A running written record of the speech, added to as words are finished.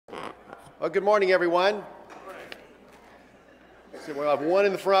Well, good morning, everyone. So we'll have one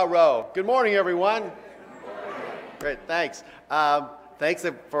in the front row. Good morning, everyone. Great, thanks. Thanks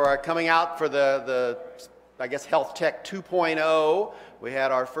for coming out for the I guess, Health Tech 2.0. We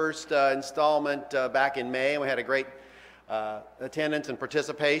had our first installment back in May, and we had a great attendance and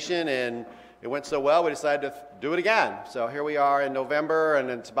participation, and it went so well we decided to do it again. So here we are in November, and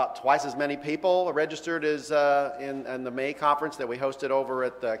it's about twice as many people registered as in the May conference that we hosted over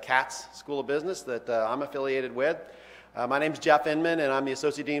at the CATS School of Business that I'm affiliated with. My name is Jeff Inman, and I'm the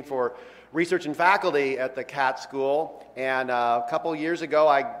Associate Dean for Research and Faculty at the CATS School. And a couple years ago,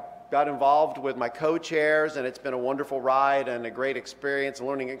 I got involved with my co-chairs, and it's been a wonderful ride and a great experience, a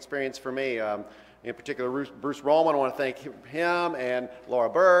learning experience for me. In particular, Bruce Roman, I want to thank him, and Laura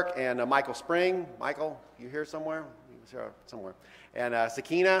Burke, and Michael Spring. Michael, you here somewhere? Somewhere. And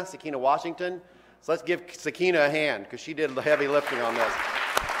Sakina Washington. So let's give Sakina a hand, because she did the heavy lifting on this.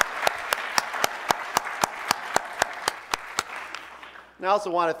 And I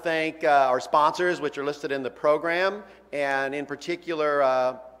also want to thank our sponsors, which are listed in the program, and in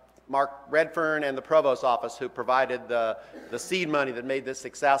particular, Mark Redfern and the Provost's office, who provided the seed money that made this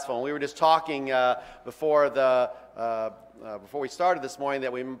successful. And we were just talking before we started this morning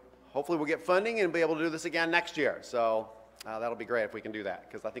that we hopefully will get funding and be able to do this again next year. So that'll be great if we can do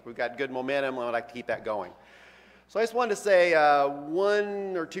that, because I think we've got good momentum, and I'd like to keep that going. So I just wanted to say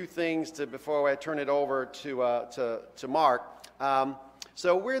one or two things before I turn it over to Mark.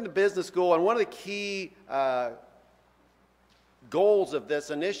 So we're in the business school, and one of the key goals of this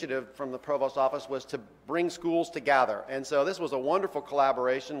initiative from the Provost's office was to bring schools together. And so this was a wonderful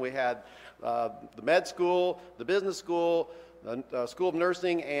collaboration. We had the med school, the business school, the School of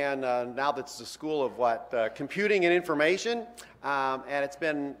Nursing, and now that's the School of Computing and Information. And it's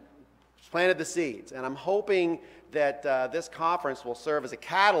planted the seeds. And I'm hoping that this conference will serve as a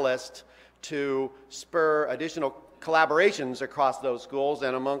catalyst to spur additional collaborations across those schools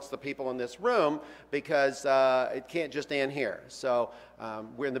and amongst the people in this room, because it can't just end here. So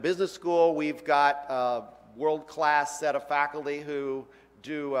we're in the business school. We've got a world-class set of faculty who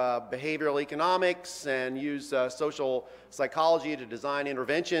do behavioral economics and use social psychology to design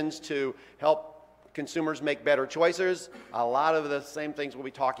interventions to help consumers make better choices. A lot of the same things we'll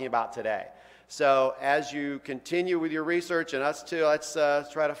be talking about today. So as you continue with your research, and us too, let's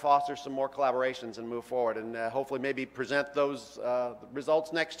try to foster some more collaborations and move forward, and hopefully maybe present those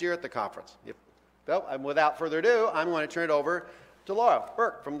results next year at the conference. So, and without further ado, I'm going to turn it over to Laura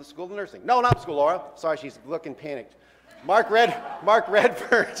Burke from the School of Nursing. No, not School Laura. Sorry, she's looking panicked. Mark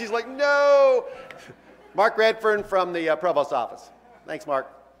Redfern. She's like, no. Mark Redfern from the Provost's office. Thanks,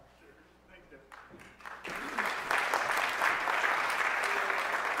 Mark.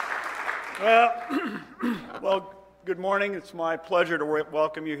 Well, good morning. It's my pleasure to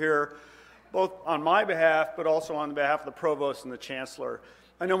welcome you here, both on my behalf, but also on behalf of the Provost and the Chancellor.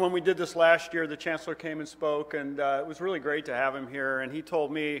 I know when we did this last year, the Chancellor came and spoke, and it was really great to have him here, and he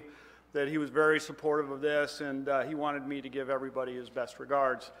told me that he was very supportive of this, and he wanted me to give everybody his best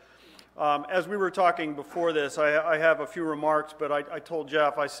regards. As we were talking before this, I have a few remarks, but I told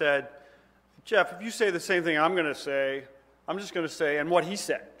Jeff, I said, Jeff, if you say the same thing I'm going to say, I'm just going to say, and what he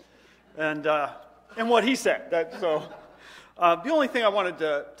said. And what he said. The only thing I wanted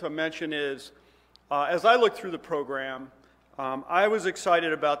to mention is, as I looked through the program, I was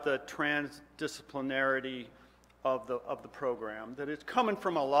excited about the transdisciplinarity of the program, that it's coming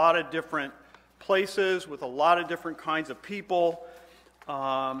from a lot of different places with a lot of different kinds of people.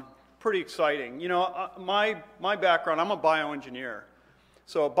 Pretty exciting. You know, my background, I'm a bioengineer.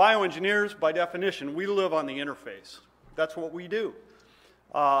 So bioengineers, by definition, we live on the interface. That's what we do.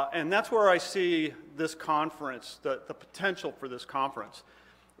 And that's where I see this conference, the potential for this conference.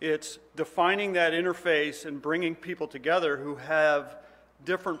 It's defining that interface and bringing people together who have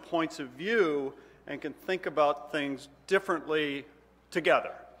different points of view and can think about things differently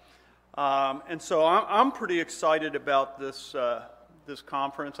together. And so I'm pretty excited about this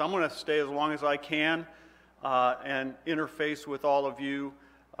conference. I'm going to stay as long as I can and interface with all of you.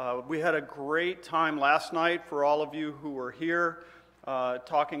 We had a great time last night for all of you who were here.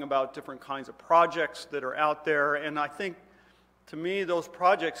 Talking about different kinds of projects that are out there, and I think, to me, those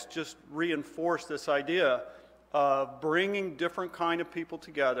projects just reinforce this idea of bringing different kind of people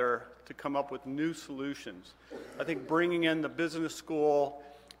together to come up with new solutions. I think bringing in the business school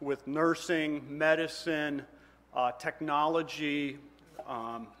with nursing, medicine, technology,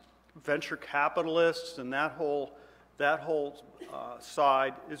 venture capitalists, and that whole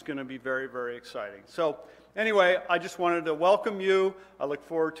side is going to be very, very exciting. So. Anyway, I just wanted to welcome you. I look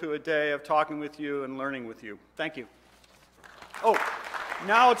forward to a day of talking with you and learning with you. Thank you. Oh,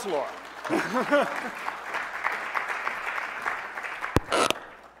 now it's Laura. Good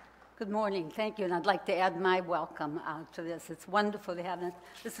morning, thank you, and I'd like to add my welcome to this. It's wonderful to have it.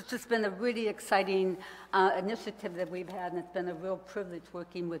 This has just been a really exciting initiative that we've had, and it's been a real privilege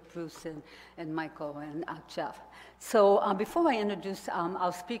working with Bruce and Michael and Jeff. So before I introduce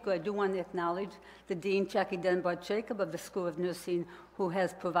our speaker, I do want to acknowledge the Dean, Jackie Denbart-Jacob of the School of Nursing, who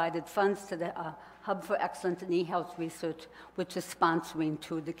has provided funds to the Hub for Excellence in E-Health Research, which is sponsoring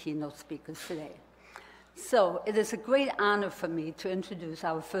two of the keynote speakers today. So it is a great honor for me to introduce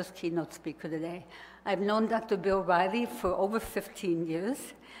our first keynote speaker today. I've known Dr. Bill Riley for over 15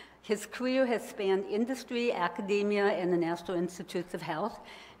 years. His career has spanned industry, academia, and the National Institutes of Health.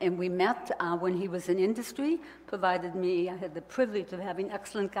 And we met when he was in industry, I had the privilege of having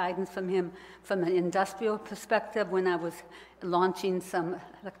excellent guidance from him from an industrial perspective when I was launching some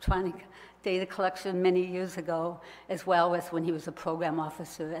electronic data collection many years ago, as well as when he was a program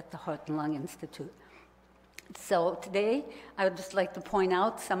officer at the Heart and Lung Institute. So today, I would just like to point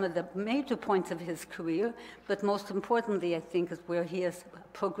out some of the major points of his career, but most importantly, I think, is where he has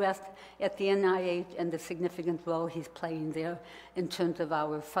progressed at the NIH and the significant role he's playing there in terms of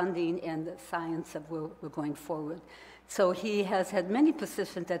our funding and the science of where we're going forward. So he has had many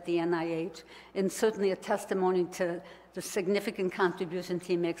positions at the NIH, and certainly a testimony to the significant contributions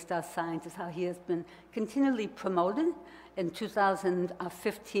he makes to our science is how he has been continually promoted. In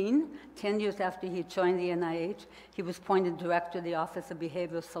 2015, 10 years after he joined the NIH, he was appointed director of the Office of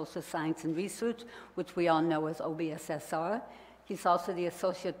Behavioral Social Science and Research, which we all know as OBSSR. He's also the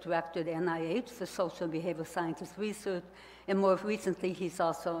associate director at NIH for Social and Behavioral Sciences Research, and more recently, he's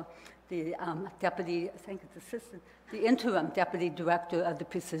also the the interim deputy director of the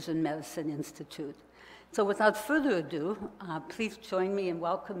Precision Medicine Institute. So without further ado, please join me in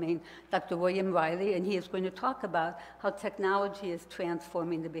welcoming Dr. William Riley, and he is going to talk about how technology is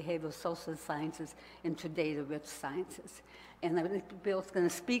transforming the behavioral social sciences into data-rich sciences. And I think Bill's going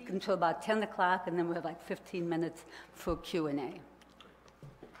to speak until about 10 o'clock, and then we'll have like 15 minutes for Q&A.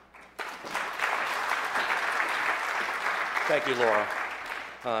 Thank you, Laura.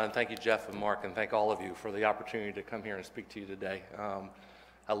 And thank you, Jeff and Mark, and thank all of you for the opportunity to come here and speak to you today.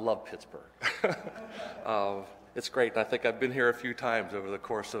 I love Pittsburgh. It's great, and I think I've been here a few times over the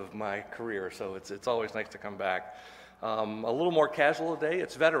course of my career, so it's always nice to come back. A little more casual today,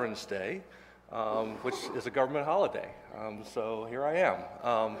 it's Veterans Day, which is a government holiday, so here I am.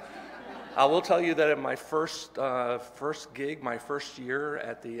 I will tell you that in my first gig, my first year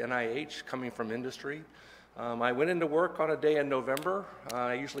at the NIH, coming from industry, I went into work on a day in November.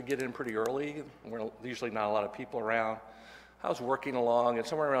 I usually get in pretty early, usually not a lot of people around. I was working along, and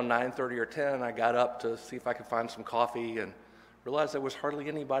somewhere around 9:30 or 10, I got up to see if I could find some coffee and realized there was hardly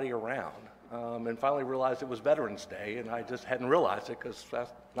anybody around. And finally realized it was Veterans Day, and I just hadn't realized it because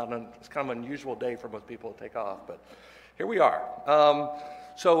it's kind of an unusual day for most people to take off, but here we are.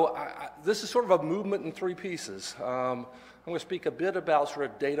 This is sort of a movement in three pieces. I'm going to speak a bit about sort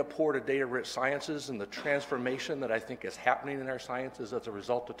of data poor to data rich sciences and the transformation that I think is happening in our sciences as a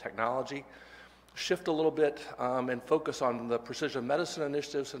result of technology. Shift a little bit and focus on the precision medicine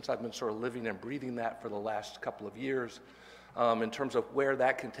initiative, since I've been sort of living and breathing that for the last couple of years, in terms of where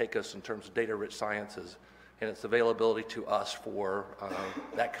that can take us in terms of data-rich sciences and its availability to us for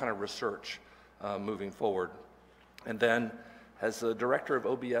that kind of research moving forward. And then, as the director of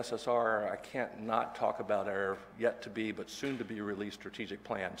OBSSR, I can't not talk about our yet-to-be but soon-to-be released strategic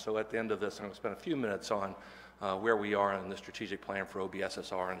plan. So at the end of this, I'm going to spend a few minutes on where we are in the strategic plan for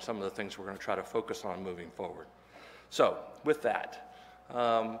OBSSR and some of the things we're going to try to focus on moving forward. So with that,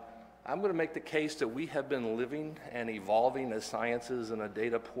 I'm going to make the case that we have been living and evolving as sciences in a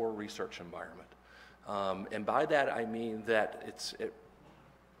data-poor research environment. And by that, I mean that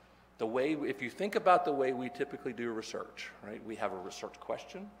if you think about the way we typically do research, right? We have a research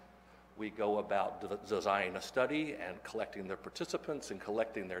question. We go about designing a study and collecting the participants and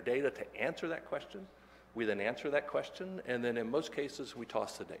collecting their data to answer that question. We then answer that question, and then in most cases, we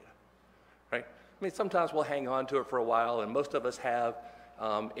toss the data, right? I mean, sometimes we'll hang on to it for a while, and most of us have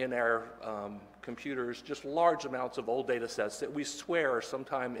in our computers just large amounts of old data sets that we swear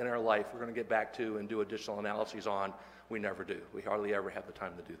sometime in our life we're going to get back to and do additional analyses on. We never do. We hardly ever have the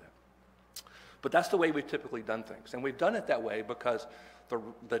time to do that. But that's the way we've typically done things, and we've done it that way because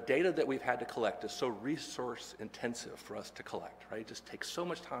the data that we've had to collect is so resource intensive for us to collect, right? It just takes so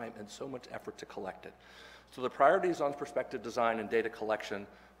much time and so much effort to collect it. So the priorities on prospective design and data collection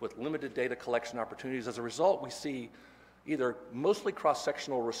with limited data collection opportunities, as a result, we see either mostly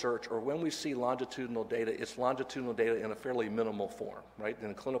cross-sectional research, or when we see longitudinal data, it's longitudinal data in a fairly minimal form, right?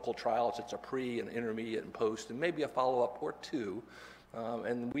 In clinical trials, it's a pre and intermediate and post, and maybe a follow-up or two.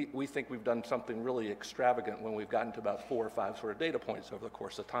 And we think we've done something really extravagant when we've gotten to about 4 or 5 sort of data points over the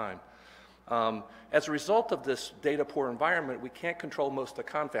course of time. As a result of this data poor environment, we can't control most of the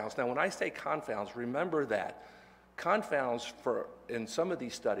confounds. Now, when I say confounds, remember that confounds in some of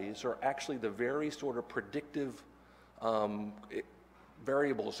these studies are actually the very sort of predictive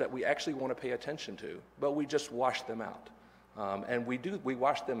variables that we actually want to pay attention to, but we just wash them out. And we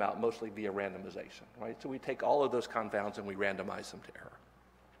wash them out mostly via randomization, right? So we take all of those confounds and we randomize them to error.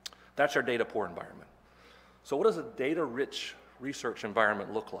 That's our data poor environment. So what does a data-rich research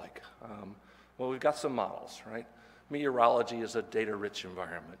environment look like? Well, we've got some models, right? Meteorology is a data-rich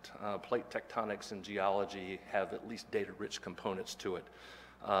environment. Plate tectonics and geology have at least data-rich components to it.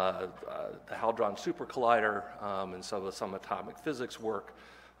 The Hadron Super Collider and some atomic physics work,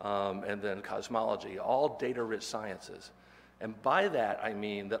 and then cosmology, all data-rich sciences. And by that, I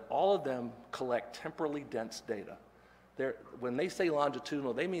mean that all of them collect temporally dense data. When they say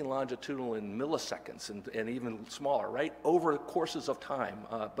longitudinal, they mean longitudinal in milliseconds and even smaller, right? Over courses of time,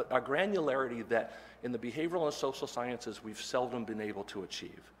 but a granularity that in the behavioral and social sciences we've seldom been able to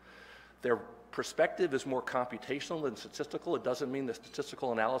achieve. Their perspective is more computational than statistical. It doesn't mean the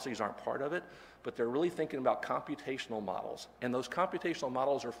statistical analyses aren't part of it, but they're really thinking about computational models. And those computational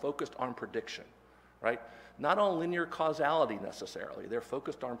models are focused on prediction, right? Not on linear causality necessarily. They're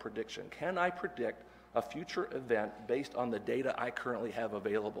focused on prediction. Can I predict a future event based on the data I currently have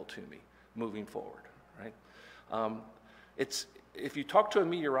available to me moving forward, right? If you talk to a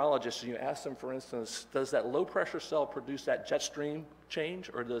meteorologist and you ask them, for instance, does that low pressure cell produce that jet stream change,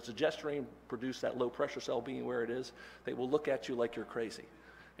 or does the jet stream produce that low pressure cell being where it is, they will look at you like you're crazy.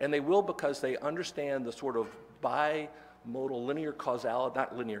 And they will, because they understand the sort of bimodal linear causality,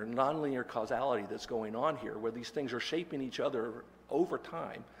 nonlinear causality that's going on here, where these things are shaping each other over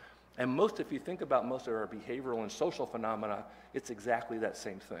time. And if you think about most of our behavioral and social phenomena, it's exactly that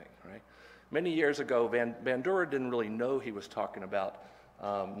same thing, right? Many years ago, Bandura didn't really know he was talking about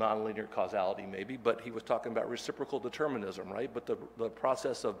nonlinear causality maybe, but he was talking about reciprocal determinism, right? But the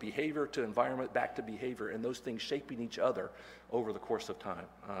process of behavior to environment back to behavior, and those things shaping each other over the course of time.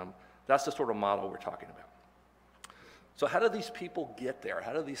 That's the sort of model we're talking about. So how do these people get there?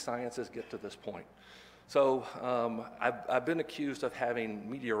 How do these sciences get to this point? So I've been accused of having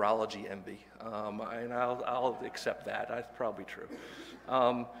meteorology envy, and I'll accept that. That's probably true.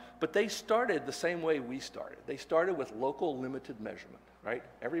 But they started the same way we started. They started with local limited measurement, right?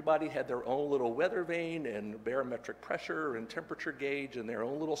 Everybody had their own little weather vane and barometric pressure and temperature gauge in their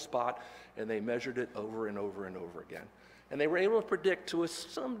own little spot, and they measured it over and over and over again. And they were able to predict to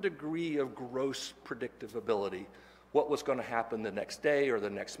some degree of gross predictive ability what was going to happen the next day or the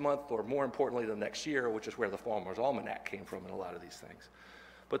next month, or more importantly, the next year, which is where the Farmer's Almanac came from in a lot of these things.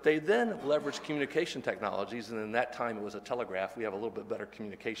 But they then leveraged communication technologies, and in that time it was a telegraph. We have a little bit better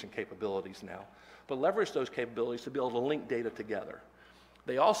communication capabilities now, but leveraged those capabilities to be able to link data together.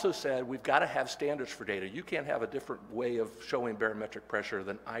 They also said, we've got to have standards for data. You can't have a different way of showing barometric pressure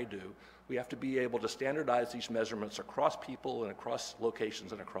than I do. We have to be able to standardize these measurements across people and across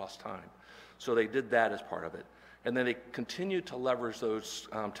locations and across time. So they did that as part of it. And then they continued to leverage those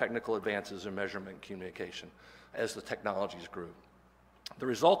technical advances in measurement and communication as the technologies grew. The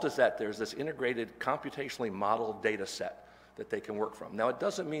result is that there's this integrated, computationally modeled data set that they can work from. Now, it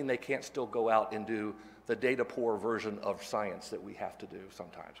doesn't mean they can't still go out and do the data poor version of science that we have to do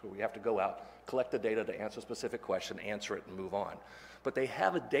sometimes, where we have to go out, collect the data to answer a specific question, answer it, and move on. But they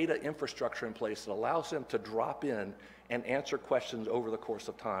have a data infrastructure in place that allows them to drop in and answer questions over the course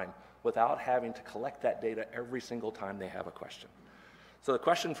of time without having to collect that data every single time they have a question. So the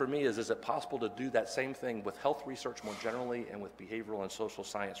question for me is it possible to do that same thing with health research more generally and with behavioral and social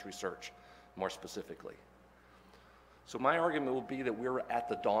science research more specifically? So my argument will be that we're at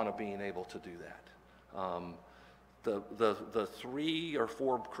the dawn of being able to do that. The 3 or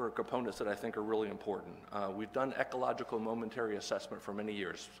 4 components that I think are really important. We've done ecological momentary assessment for many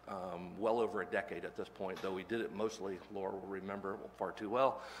years, well over a decade at this point, though we did it mostly, Laura will remember far too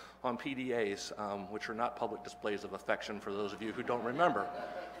well, on PDAs, which are not public displays of affection for those of you who don't remember.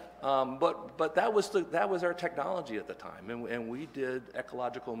 But that was our technology at the time, and we did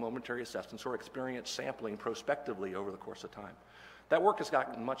ecological momentary assessments or experience sampling prospectively over the course of time. That work has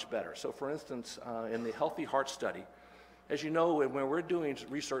gotten much better. So for instance, in the Healthy Heart Study, as you know, when we're doing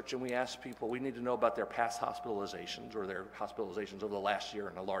research and we ask people, we need to know about their past hospitalizations or their hospitalizations over the last year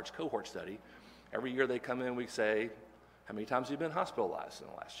in a large cohort study. Every year they come in, we say, how many times have you been hospitalized in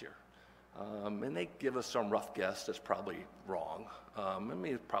the last year? And they give us some rough guess that's probably wrong. I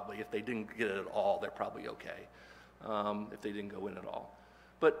mean, probably if they didn't get it at all, they're probably okay, if they didn't go in at all.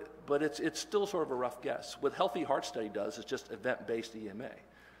 But it's still sort of a rough guess. What Healthy Heart Study does is just event-based EMA.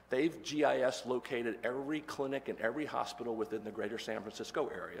 They've GIS located every clinic and every hospital within the greater San Francisco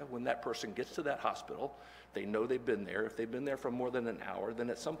area. When that person gets to that hospital, they know they've been there. If they've been there for more than an hour, then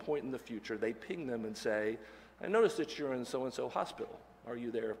at some point in the future, they ping them and say, I noticed that you're in so-and-so hospital. Are you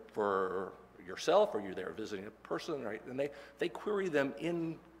there for yourself? Are you there visiting a person? Right? And they query them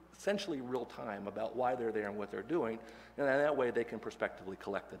in essentially real time about why they're there and what they're doing. And in that way, they can prospectively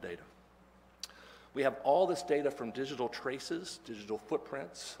collect the data. We have all this data from digital traces, digital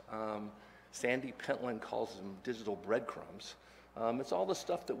footprints. Sandy Pentland calls them digital breadcrumbs. It's all the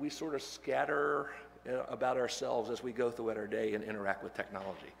stuff that we sort of scatter about ourselves as we go throughout our day and interact with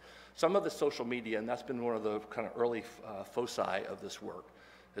technology. Some of the social media, and that's been one of the kind of early foci of this work,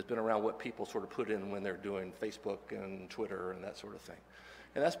 has been around what people sort of put in when they're doing Facebook and Twitter and that sort of thing.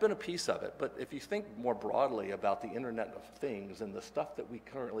 And that's been a piece of it. But if you think more broadly about the Internet of Things and the stuff that we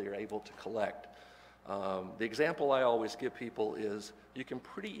currently are able to collect, the example I always give people is you can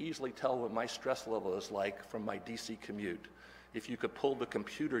pretty easily tell what my stress level is like from my DC commute if you could pull the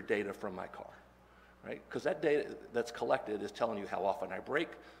computer data from my car, right? Because that data that's collected is telling you how often I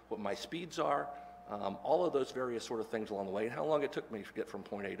brake, what my speeds are, all of those various sort of things along the way, and how long it took me to get from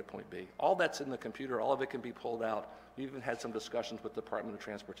point A to point B. All that's in the computer, all of it can be pulled out. We even had some discussions with the Department of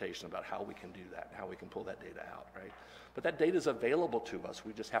Transportation about how we can do that, and how we can pull that data out, right? But that data is available to us,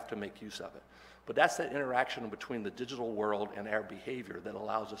 we just have to make use of it. But that's that interaction between the digital world and our behavior that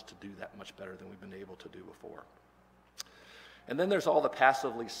allows us to do that much better than we've been able to do before. And then there's all the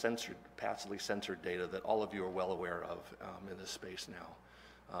passively censored data that all of you are well aware of in this space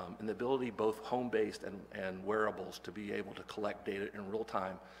now. And the ability, both home-based and wearables, to be able to collect data in real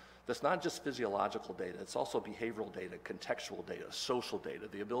time. That's not just physiological data, it's also behavioral data, contextual data, social data,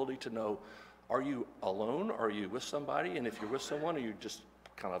 the ability to know, are you alone, are you with somebody, and if you're with someone, are you just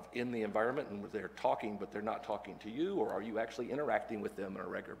kind of in the environment and they're talking but they're not talking to you, or are you actually interacting with them on a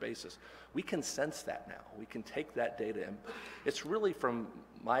regular basis? We can sense that now. We can take that data, and it's really from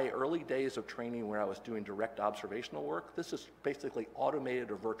my early days of training where I was doing direct observational work. This is basically automated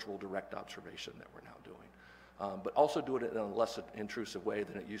or virtual direct observation that we're now doing. But also do it in a less intrusive way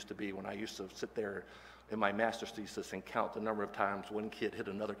than it used to be when I used to sit there in my master's thesis and count the number of times one kid hit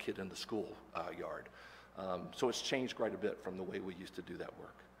another kid in the school yard. So it's changed quite a bit from the way we used to do that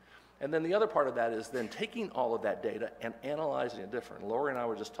work. And then the other part of that is then taking all of that data and analyzing it different. Lori and I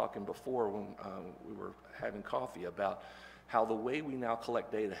were just talking before when we were having coffee about how the way we now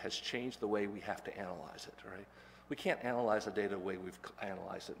collect data has changed the way we have to analyze it, right? We can't analyze the data the way we've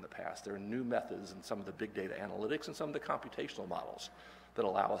analyzed it in the past. There are new methods in some of the big data analytics and some of the computational models that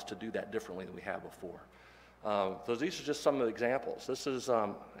allow us to do that differently than we have before. So these are just some of the examples. This is,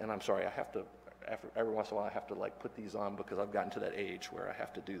 and I'm sorry, I have to, every once in a while I have to like put these on because I've gotten to that age where I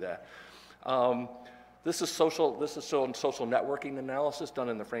have to do that. This is social networking analysis done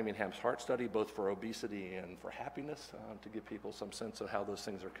in the Framingham's Heart Study, both for obesity and for happiness, to give people some sense of how those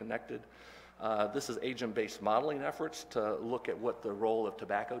things are connected. This is agent-based modeling efforts to look at what the role of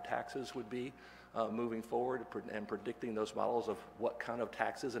tobacco taxes would be moving forward, and predicting those models of what kind of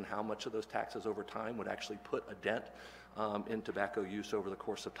taxes and how much of those taxes over time would actually put a dent in tobacco use over the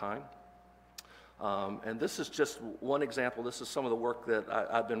course of time. And this is just one example. This is some of the work that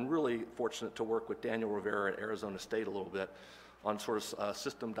I've been really fortunate to work with Daniel Rivera at Arizona State a little bit on sort of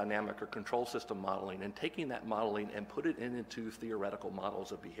system dynamic or control system modeling, and taking that modeling and put it into theoretical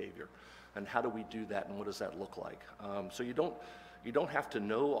models of behavior. And how do we do that, and what does that look like? So you don't have to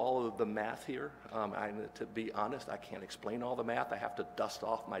know all of the math here. To be honest, I can't explain all the math. I have to dust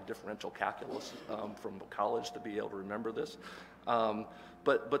off my differential calculus from college to be able to remember this.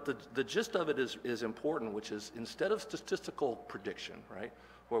 But the gist of it is important, which is instead of statistical prediction, right,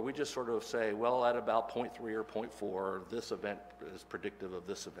 where we just sort of say, well, at about 0.3 or 0.4, this event is predictive of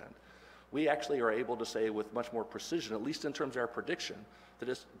this event. We actually are able to say with much more precision, at least in terms of our prediction,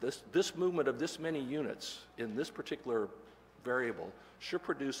 that this movement of this many units in this particular variable should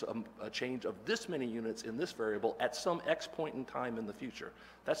produce a change of this many units in this variable at some X point in time in the future.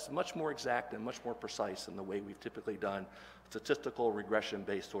 That's much more exact and much more precise than the way we've typically done statistical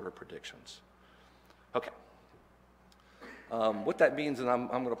regression-based sort of predictions. Okay. What that means, and I'm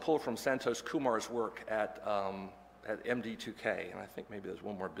going to pull from Santosh Kumar's work at MD2K, and I think maybe there's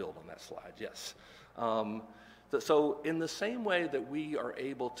one more build on that slide, yes. So in the same way that we are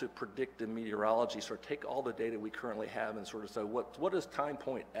able to predict in meteorology, sort of take all the data we currently have and sort of say, what is time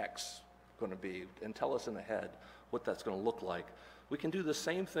point X going to be, and tell us in the head what that's going to look like, we can do the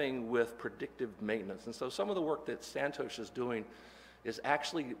same thing with predictive maintenance. And so some of the work that Santosh is doing is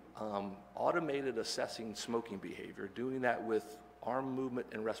actually automated assessing smoking behavior, doing that with arm movement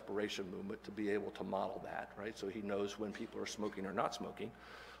and respiration movement to be able to model that, right? So he knows when people are smoking or not smoking.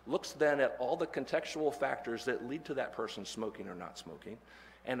 Looks then at all the contextual factors that lead to that person smoking or not smoking.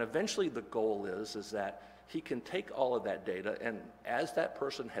 And eventually the goal is that he can take all of that data, and as that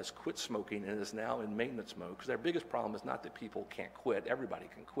person has quit smoking and is now in maintenance mode, because their biggest problem is not that people can't quit, everybody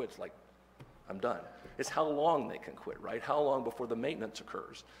can quit, it's like, I'm done. It's how long they can quit, right? How long before the maintenance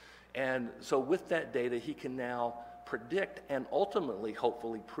occurs. And so with that data, he can now predict and ultimately,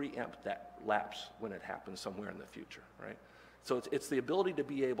 hopefully, preempt that lapse when it happens somewhere in the future, right? So it's the ability to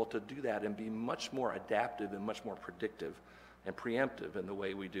be able to do that and be much more adaptive and much more predictive and preemptive in the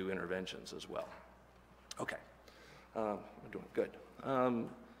way we do interventions as well. Okay, we're doing good.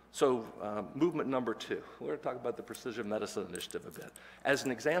 Movement number 2. We're going to talk about the Precision Medicine Initiative a bit. As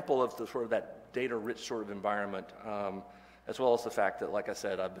an example of the sort of that data-rich sort of environment, as well as the fact that, like I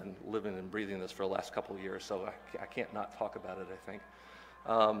said, I've been living and breathing this for the last couple of years, so I can't not talk about it, I think.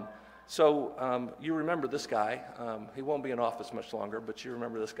 You remember this guy. He won't be in office much longer, but you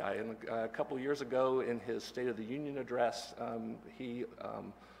remember this guy. And a couple of years ago in his State of the Union address, he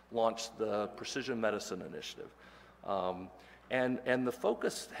launched the Precision Medicine Initiative. And the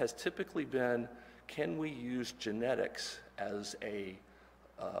focus has typically been, can we use genetics as a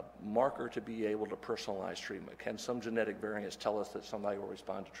marker to be able to personalize treatment? Can some genetic variants tell us that somebody will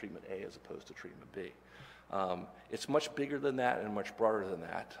respond to treatment A as opposed to treatment B? It's much bigger than that and much broader than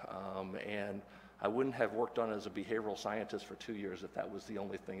that. And I wouldn't have worked on it as a behavioral scientist for 2 years if that was the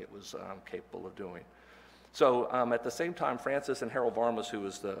only thing it was capable of doing. So at the same time, Francis and Harold Varmus, who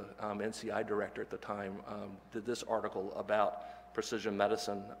was the NCI director at the time, did this article about precision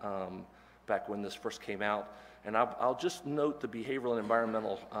medicine back when this first came out. And I'll just note the behavioral and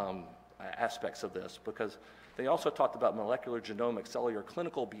environmental aspects of this, because they also talked about molecular, genomic, cellular,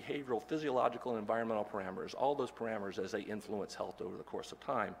 clinical, behavioral, physiological, and environmental parameters, all those parameters as they influence health over the course of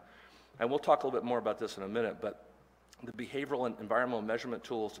time. And we'll talk a little bit more about this in a minute, but the behavioral and environmental measurement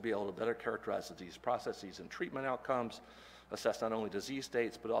tools to be able to better characterize disease processes and treatment outcomes, assess not only disease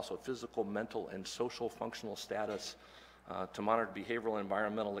states, but also physical, mental, and social functional status, to monitor behavioral and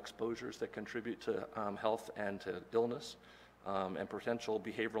environmental exposures that contribute to health and to illness, and potential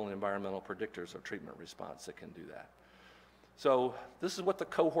behavioral and environmental predictors of treatment response that can do that. So this is what the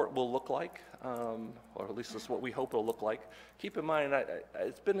cohort will look like, or at least this is what we hope it'll look like. Keep in mind,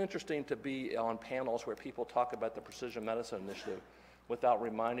 it's been interesting to be on panels where people talk about the Precision Medicine Initiative without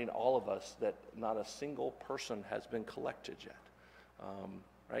reminding all of us that not a single person has been collected yet,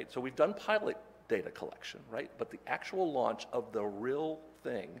 right? So we've done pilot data collection, right? But the actual launch of the real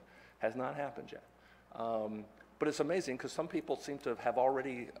thing has not happened yet. But it's amazing because some people seem to have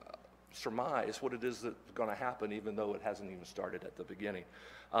already surmised what it is that's going to happen, even though it hasn't even started at the beginning.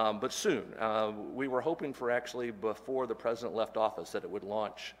 But soon. We were hoping for actually before the president left office that it would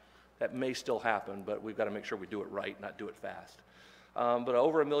launch. That may still happen, but we've got to make sure we do it right, not do it fast. But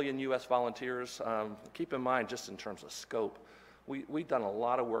over 1 million US volunteers. Keep in mind, just in terms of scope, we've done a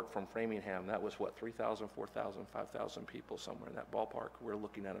lot of work from Framingham. That was what, 3,000, 4,000, 5,000 people, somewhere in that ballpark. We're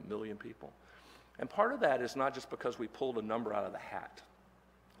looking at 1 million people. And part of that is not just because we pulled a number out of the hat.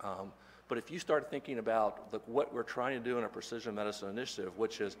 But if you start thinking about what we're trying to do in a precision medicine initiative,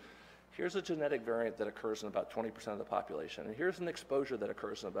 which is, here's a genetic variant that occurs in about 20% of the population, and here's an exposure that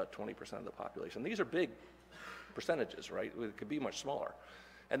occurs in about 20% of the population. These are big percentages, right? It could be much smaller.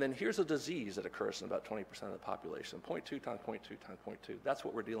 And then here's a disease that occurs in about 20% of the population. 0.2 times 0.2 times 0.2. That's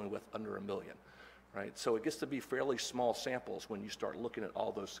what we're dealing with under 1 million, right? So it gets to be fairly small samples when you start looking at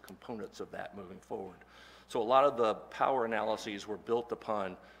all those components of that moving forward. So a lot of the power analyses were built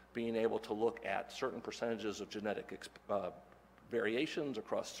upon being able to look at certain percentages of genetic variations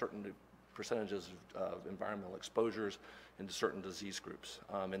across certain percentages of environmental exposures into certain disease groups,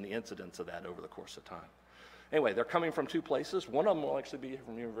 and the incidence of that over the course of time. Anyway, they're coming from 2 places. One of them will actually be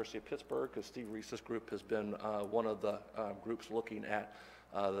from the University of Pittsburgh, because Steve Reese's group has been one of the groups looking at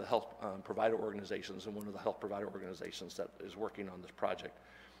the health provider organizations, and one of the health provider organizations that is working on this project.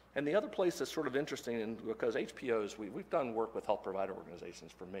 And the other place that's sort of interesting, and because HPOs, we've done work with health provider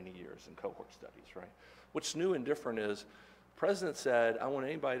organizations for many years in cohort studies, right? What's new and different is the president said, I want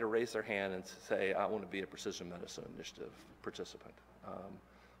anybody to raise their hand and say, I want to be a precision medicine initiative participant.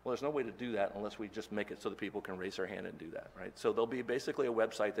 Well, there's no way to do that unless we just make it so that people can raise their hand and do that, right? So there'll be basically a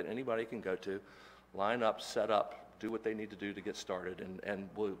website that anybody can go to, line up, set up, do what they need to do to get started, and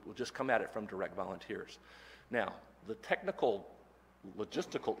we'll just come at it from direct volunteers. Now, the technical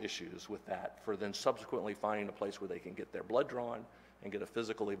logistical issues with that for then subsequently finding a place where they can get their blood drawn and get a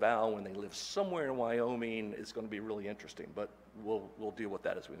physical eval when they live somewhere in Wyoming is going to be really interesting, but we'll deal with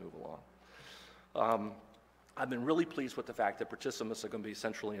that as we move along. I've been really pleased with the fact that participants are going to be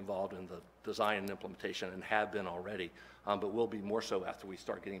centrally involved in the design and implementation and have been already, but will be more so after we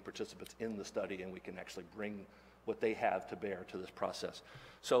start getting participants in the study and we can actually bring what they have to bear to this process.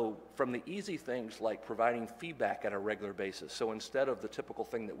 So from the easy things like providing feedback at a regular basis, so instead of the typical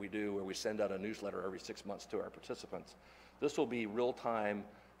thing that we do where we send out a newsletter every 6 months to our participants, this will be real time.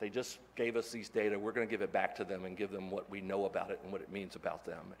 They just gave us these data, we're going to give it back to them and give them what we know about it and what it means about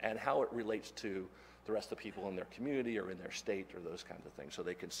them and how it relates to the rest of the people in their community or in their state or those kinds of things, so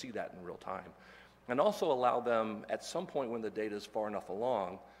they can see that in real time. And also allow them at some point when the data is far enough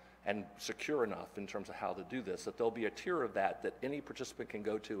along and secure enough in terms of how to do this, that there'll be a tier of that any participant can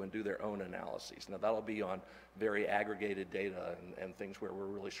go to and do their own analyses. Now that'll be on very aggregated data and things where we're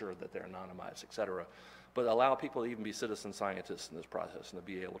really sure that they're anonymized, et cetera. But allow people to even be citizen scientists in this process and to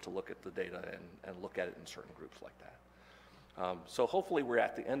be able to look at the data and look at it in certain groups like that. So hopefully we're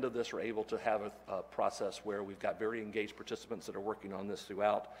at the end of this, we're able to have a process where we've got very engaged participants that are working on this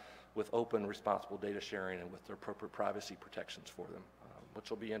throughout with open, responsible data sharing and with the appropriate privacy protections for them,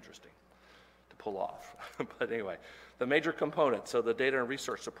 which will be interesting to pull off. But anyway, the major component, so the Data and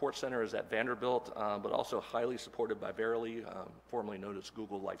Research Support Center is at Vanderbilt, but also highly supported by Verily, formerly known as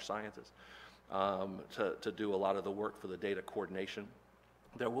Google Life Sciences, to do a lot of the work for the data coordination.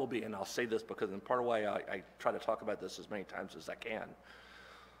 There will be, and I'll say this because in part of why I try to talk about this as many times as I can,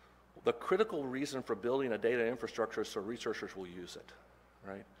 the critical reason for building a data infrastructure is so researchers will use it,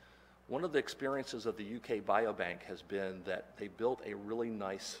 right? One of the experiences of the UK Biobank has been that they built a really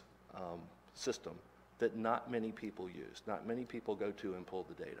nice system that not many people use, not many people go to and pull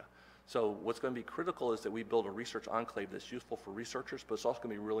the data. So what's going to be critical is that we build a research enclave that's useful for researchers, but it's also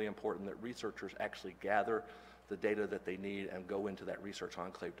going to be really important that researchers actually gather the data that they need and go into that research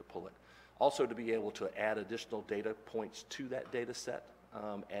enclave to pull it. Also to be able to add additional data points to that data set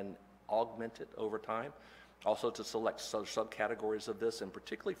and augment it over time. Also to select subcategories of this, and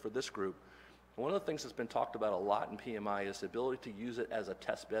particularly for this group, one of the things that's been talked about a lot in PMI is the ability to use it as a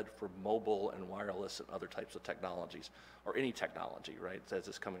test bed for mobile and wireless and other types of technologies, or any technology, right, as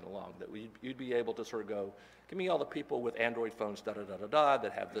it's coming along, that you'd be able to sort of go, give me all the people with Android phones, da-da-da-da-da,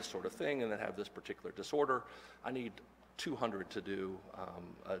 that have this sort of thing and that have this particular disorder. I need 200 to do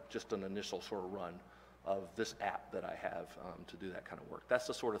just an initial sort of run of this app that I have to do that kind of work. That's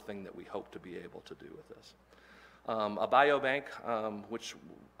the sort of thing that we hope to be able to do with this. A biobank, which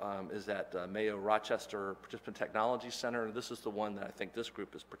is at Mayo Rochester Participant Technology Center. This is the one that I think this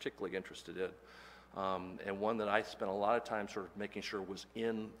group is particularly interested in, and one that I spent a lot of time sort of making sure was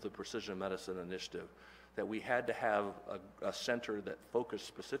in the Precision Medicine Initiative, that we had to have a center that focused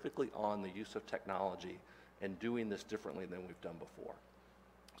specifically on the use of technology and doing this differently than we've done before.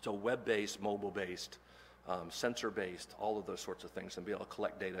 So web-based, mobile-based, sensor-based, all of those sorts of things, and be able to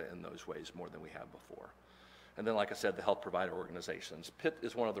collect data in those ways more than we have before. And then, like I said, the health provider organizations. Pitt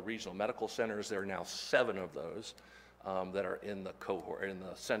is one of the regional medical centers. There are now 7 of those that are in the cohort, in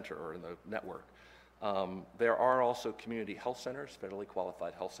the center or in the network. There are also community health centers, federally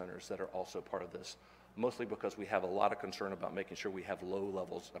qualified health centers that are also part of this, mostly because we have a lot of concern about making sure we have low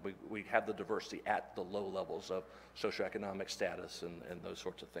levels, we have the diversity at the low levels of socioeconomic status and those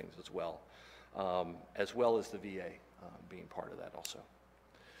sorts of things as well as the VA being part of that also.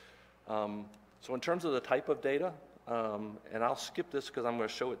 So in terms of the type of data, and I'll skip this because I'm going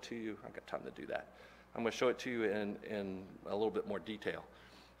to show it to you. I've got time to do that. I'm going to show it to you in a little bit more detail.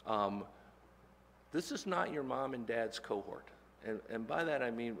 This is not your mom and dad's cohort. And by that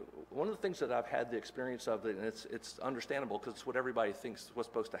I mean, one of the things that I've had the experience of, and it's understandable because it's what everybody thinks is what's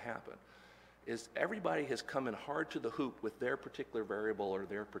supposed to happen, is everybody has come in hard to the hoop with their particular variable or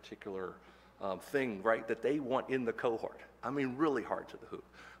their particular thing, right, that they want in the cohort. I mean, really hard to the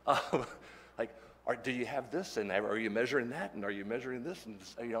hoop. Like, do you have this, and are you measuring that, and are you measuring this, and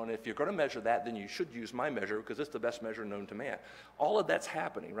and if you're going to measure that, then you should use my measure because it's the best measure known to man. All of that's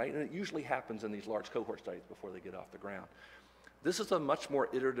happening, right, and it usually happens in these large cohort studies before they get off the ground. This is a much more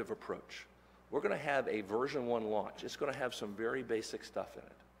iterative approach. We're going to have a version 1 launch. It's going to have some very basic stuff in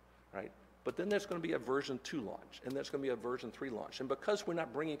it, right? But then there's going to be a version 2 launch, and there's going to be a version 3 launch. And because we're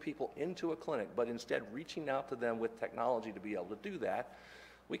not bringing people into a clinic, but instead reaching out to them with technology to be able to do that,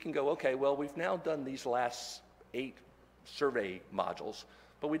 we can go, okay, well, we've now done these last 8 survey modules,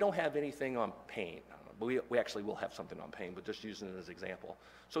 but we don't have anything on pain. We actually will have something on pain, but just using it as an example.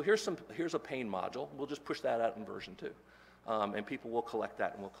 So here's a pain module. We'll just push that out in version 2. And people will collect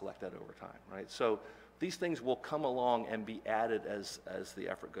that, and we'll collect that over time, right? So these things will come along and be added as the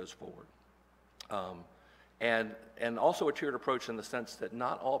effort goes forward. And also a tiered approach in the sense that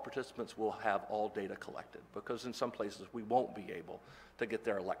not all participants will have all data collected, because in some places we won't be able to get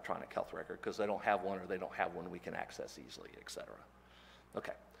their electronic health record because they don't have one, or they don't have one we can access easily, et cetera.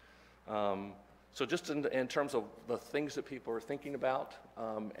 Okay. So just in terms of the things that people are thinking about,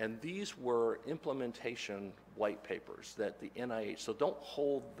 and these were implementation white papers that the NIH, so don't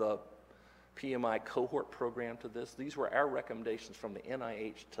hold the PMI cohort program to this. These were our recommendations from the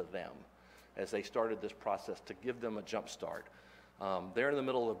NIH to them as they started this process to give them a jump start. They're in the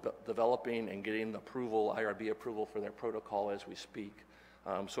middle of developing and getting the approval, IRB approval for their protocol as we speak.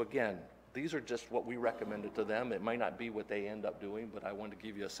 So again, these are just what we recommended to them. It might not be what they end up doing, but I wanted to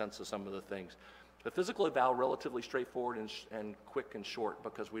give you a sense of some of the things. The physical eval, relatively straightforward and quick and short,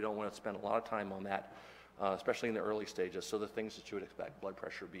 because we don't want to spend a lot of time on that, especially in the early stages. So the things that you would expect, blood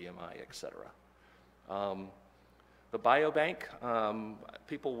pressure, BMI, et cetera. The biobank,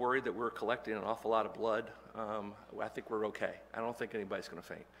 people worried that we're collecting an awful lot of blood. I think we're okay. I don't think anybody's going to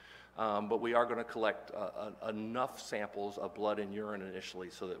faint. But we are going to collect enough samples of blood and urine initially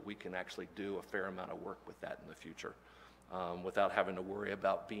so that we can actually do a fair amount of work with that in the future without having to worry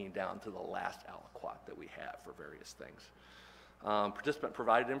about being down to the last aliquot that we have for various things.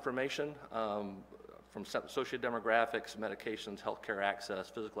 Participant-provided information from sociodemographics, medications, healthcare access,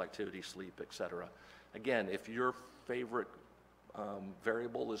 physical activity, sleep, et cetera. Again, if your favorite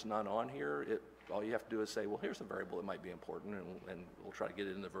variable is not on here, all you have to do is say, well, here's a variable that might be important, and we'll try to get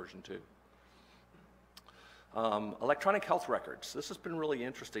it into version 2. Electronic health records. This has been really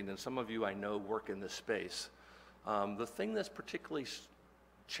interesting, and some of you I know work in this space. The thing that's particularly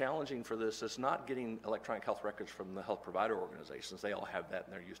challenging for this is not getting electronic health records from the health provider organizations. They all have that,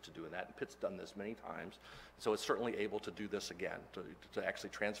 and they're used to doing that, and Pitt's done this many times. So it's certainly able to do this again, to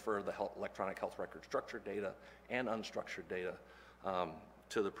actually transfer the electronic health record structured data and unstructured data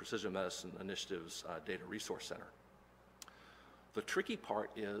to the Precision Medicine Initiative's Data Resource Center. The tricky part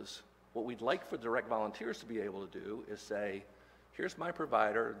is, what we'd like for direct volunteers to be able to do is say, here's my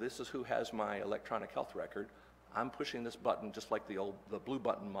provider, this is who has my electronic health record, I'm pushing this button just like the blue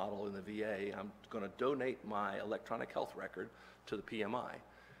button model in the VA. I'm going to donate my electronic health record to the PMI.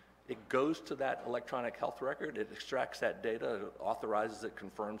 It goes to that electronic health record, it extracts that data, it authorizes it,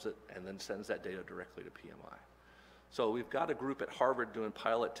 confirms it, and then sends that data directly to PMI. So we've got a group at Harvard doing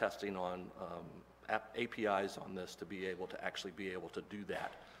pilot testing on APIs on this to be able to actually be able to do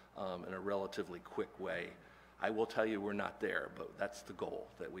that in a relatively quick way. I will tell you we're not there, but that's the goal,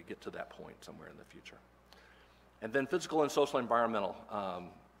 that we get to that point somewhere in the future. And then physical and social environmental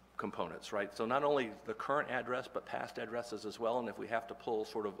components, right? So not only the current address, but past addresses as well. And if we have to pull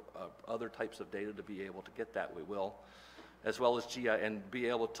sort of other types of data to be able to get that, we will, as well as and be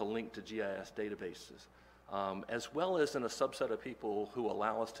able to link to GIS databases. As well as in a subset of people who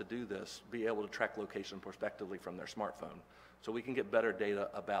allow us to do this, be able to track location prospectively from their smartphone. So we can get better data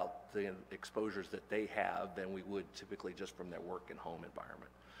about the exposures that they have than we would typically just from their work and home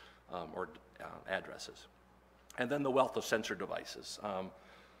environment or addresses. And then the wealth of sensor devices.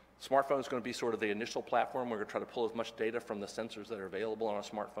 Smartphone is going to be sort of the initial platform. We're going to try to pull as much data from the sensors that are available on a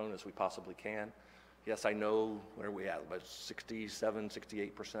smartphone as we possibly can. Yes, I know, where are we at? About 67,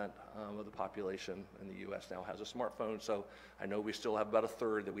 68% of the population in the US now has a smartphone, so I know we still have about a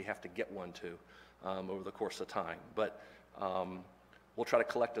third that we have to get one to over the course of time. But we'll try to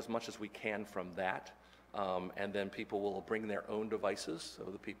collect as much as we can from that. And then people will bring their own devices.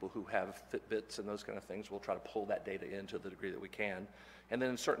 So the people who have Fitbits and those kind of things, we'll try to pull that data in to the degree that we can. And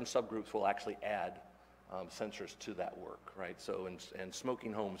then in certain subgroups, we'll actually add sensors to that work, right? So in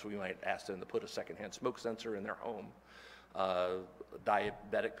smoking homes, we might ask them to put a secondhand smoke sensor in their home.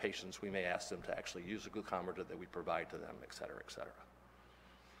 Diabetic patients, we may ask them to actually use a glucometer that we provide to them, et cetera, et cetera.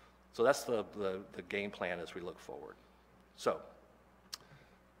 So that's the game plan as we look forward. So,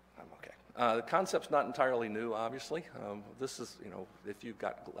 I'm okay. The concept's not entirely new, obviously. This is, if you've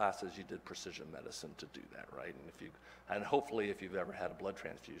got glasses, you did precision medicine to do that, right? And hopefully, if you've ever had a blood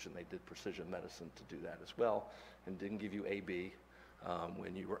transfusion, they did precision medicine to do that as well, and didn't give you AB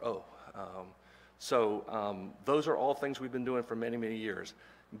when you were O. Those are all things we've been doing for many, many years.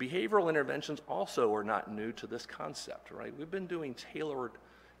 Behavioral interventions also are not new to this concept, right? We've been doing tailored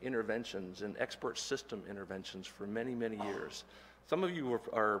interventions and expert system interventions for many, many years. Some of you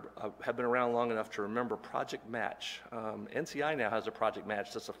have been around long enough to remember Project Match. NCI now has a Project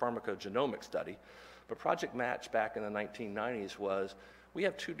Match that's a pharmacogenomic study. But Project Match back in the 1990s was, we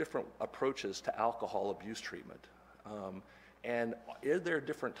have two different approaches to alcohol abuse treatment. And are there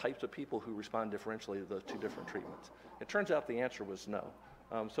different types of people who respond differentially to those two different treatments? It turns out the answer was no.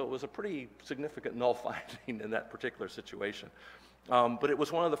 So it was a pretty significant null finding in that particular situation. But it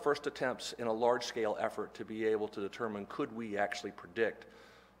was one of the first attempts in a large-scale effort to be able to determine could we actually predict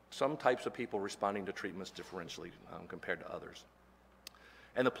some types of people responding to treatments differentially compared to others.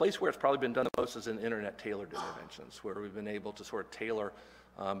 And the place where it's probably been done the most is in internet-tailored interventions, where we've been able to sort of tailor,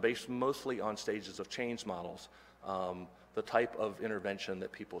 based mostly on stages of change models, the type of intervention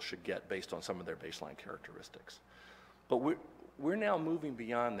that people should get based on some of their baseline characteristics. But we're now moving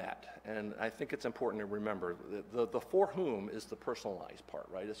beyond that, and I think it's important to remember the for whom is the personalized part,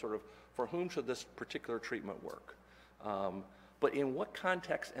 right? It's sort of for whom should this particular treatment work? But in what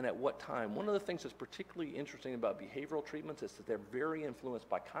context and at what time? One of the things that's particularly interesting about behavioral treatments is that they're very influenced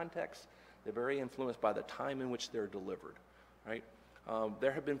by context, they're very influenced by the time in which they're delivered, right?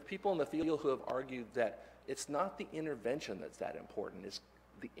 There have been people in the field who have argued that it's not the intervention that's that important, it's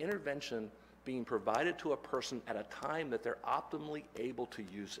the intervention being provided to a person at a time that they're optimally able to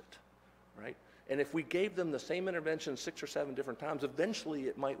use it, right? And if we gave them the same intervention 6 or 7 different times, eventually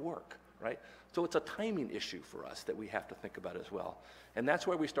it might work, right? So it's a timing issue for us that we have to think about as well. And that's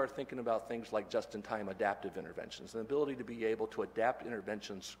where we start thinking about things like just-in-time adaptive interventions, the ability to be able to adapt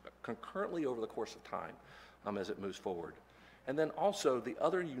interventions concurrently over the course of time as it moves forward. And then also, the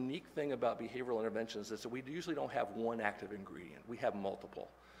other unique thing about behavioral interventions is that we usually don't have one active ingredient. We have multiple.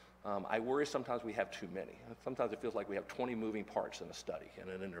 I worry sometimes we have too many. Sometimes it feels like we have 20 moving parts in a study, in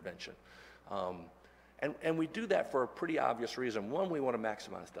an intervention. And we do that for a pretty obvious reason. One, we want to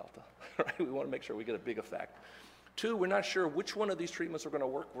maximize delta, right? We want to make sure we get a big effect. 2, we're not sure which one of these treatments are going to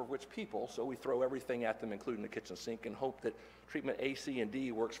work for which people, so we throw everything at them, including the kitchen sink, and hope that treatment A, C, and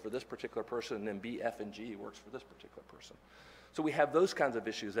D works for this particular person, and then B, F, and G works for this particular person. So we have those kinds of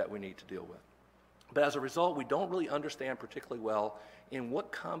issues that we need to deal with. But as a result, we don't really understand particularly well in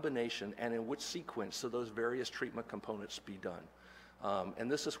what combination and in which sequence so those various treatment components be done. And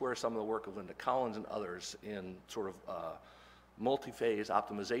this is where some of the work of Linda Collins and others in sort of multi-phase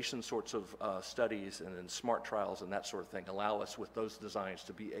optimization sorts of studies and in smart trials and that sort of thing allow us with those designs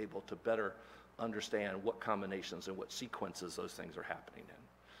to be able to better understand what combinations and what sequences those things are happening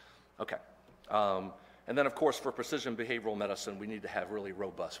in. Okay. And then, of course, for precision behavioral medicine, we need to have really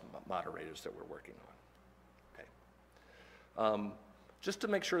robust moderators that we're working on. Okay. Just to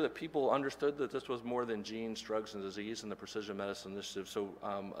make sure that people understood that this was more than genes, drugs, and disease in the Precision Medicine Initiative, so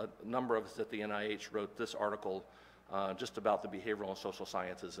a number of us at the NIH wrote this article just about the behavioral and social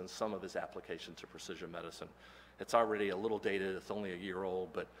sciences and some of its application to precision medicine. It's already a little dated, it's only a year old,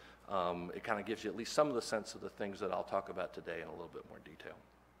 but it kind of gives you at least some of the sense of the things that I'll talk about today in a little bit more detail.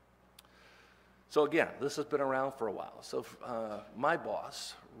 So again, this has been around for a while. So my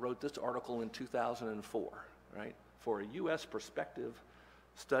boss wrote this article in 2004, right, for a U.S. perspective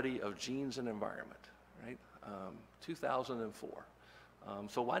study of genes and environment, right, 2004.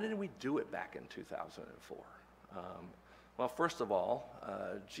 So why didn't we do it back in 2004? Well, first of all,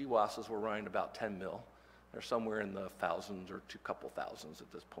 GWASs were running about 10 mil. They're somewhere in the thousands or a couple thousands at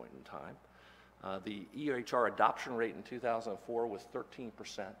this point in time. The EHR adoption rate in 2004 was 13%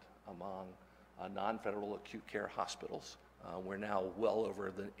 among non-federal acute care hospitals. We're now well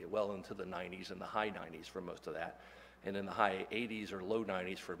into the 90s and the high 90s for most of that, and in the high 80s or low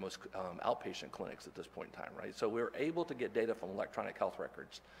 90s for most outpatient clinics at this point in time, right? So we were able to get data from electronic health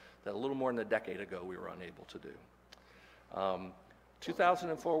records that a little more than a decade ago we were unable to do.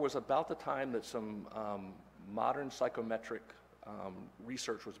 2004 was about the time that some modern psychometric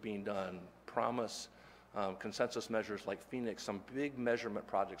research was being done. PROMIS, consensus measures like Phoenix, some big measurement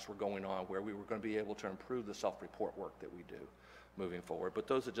projects were going on where we were going to be able to improve the self-report work that we do moving forward, but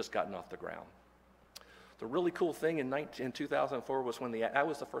those had just gotten off the ground. The really cool thing in 2004 was when that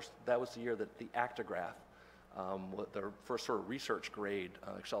was the year that the Actigraph, the first sort of research grade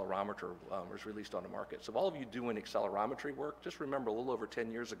accelerometer was released on the market. So all of you doing accelerometry work, just remember a little over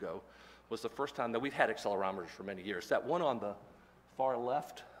 10 years ago was the first time that we've had accelerometers for many years. That one on the far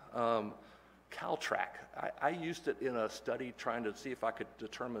left, Caltrack, I used it in a study trying to see if I could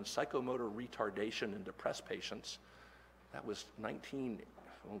determine psychomotor retardation in depressed patients. That was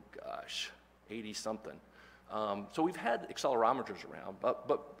 80 something. So we've had accelerometers around,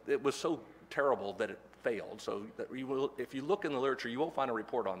 but it was so terrible that it failed. So that if you look in the literature, you won't find a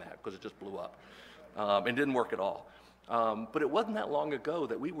report on that because it just blew up and didn't work at all. But it wasn't that long ago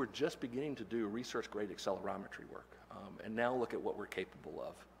that we were just beginning to do research-grade accelerometry work. And now look at what we're capable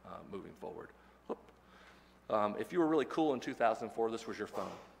of moving forward. If you were really cool in 2004, this was your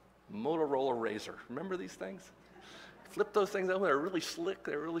phone. Motorola Razr. Remember these things? Flip those things out. They're really slick.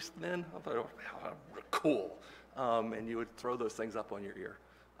 They're really thin. I thought, oh, cool. And you would throw those things up on your ear.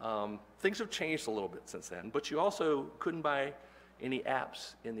 Things have changed a little bit since then, but you also couldn't buy any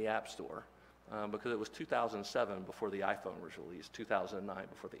apps in the App Store. because it was 2007 before the iPhone was released, 2009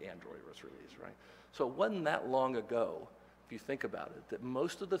 before the Android was released, right? So it wasn't that long ago, if you think about it, that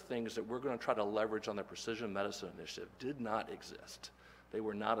most of the things that we're going to try to leverage on the Precision Medicine Initiative did not exist. They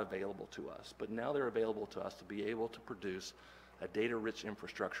were not available to us, but now they're available to us to be able to produce a data-rich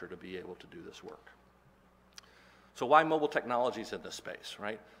infrastructure to be able to do this work. So why mobile technologies in this space,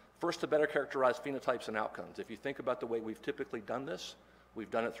 right? First, to better characterize phenotypes and outcomes. If you think about the way we've typically done this, we've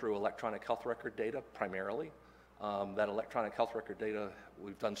done it through electronic health record data primarily. That electronic health record data,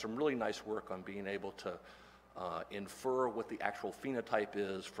 we've done some really nice work on being able to infer what the actual phenotype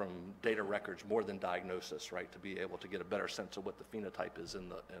is from data records more than diagnosis, right? To be able to get a better sense of what the phenotype is in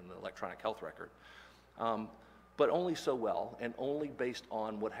the electronic health record. But only so well, and only based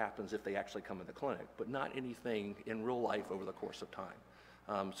on what happens if they actually come in the clinic, but not anything in real life over the course of time.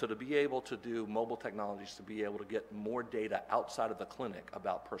 So to be able to do mobile technologies, to be able to get more data outside of the clinic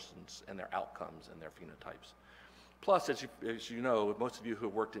about persons and their outcomes and their phenotypes. Plus, as you know, most of you who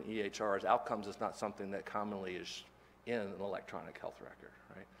have worked in EHRs, outcomes is not something that commonly is in an electronic health record,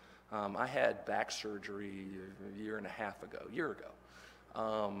 right? I had back surgery a year ago,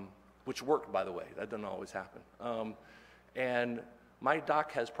 which worked, by the way. That doesn't always happen. And my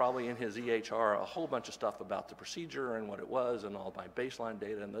doc has probably in his EHR a whole bunch of stuff about the procedure and what it was and all my baseline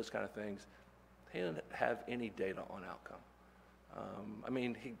data and those kind of things. He didn't have any data on outcome. I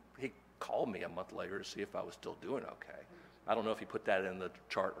mean, he called me a month later to see if I was still doing okay. I don't know if he put that in the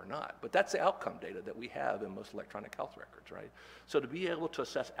chart or not, but that's the outcome data that we have in most electronic health records, right? So to be able to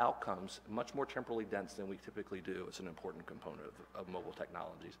assess outcomes much more temporally dense than we typically do is an important component of mobile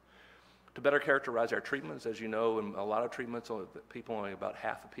technologies. To better characterize our treatments, as you know, in a lot of treatments, only about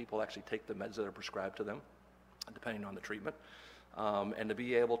half of people actually take the meds that are prescribed to them, depending on the treatment. And to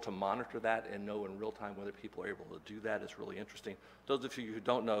be able to monitor that and know in real time whether people are able to do that is really interesting. Those of you who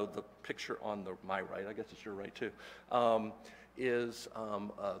don't know, the picture on my right, I guess it's your right too, is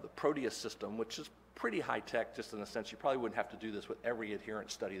the Proteus system, which is pretty high tech, just in the sense you probably wouldn't have to do this with every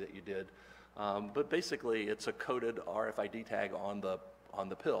adherence study that you did. But basically, it's a coded RFID tag on the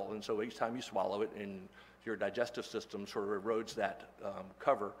pill, and so each time you swallow it and your digestive system sort of erodes that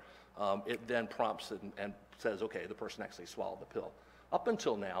cover, it then prompts and says, okay, the person actually swallowed the pill. Up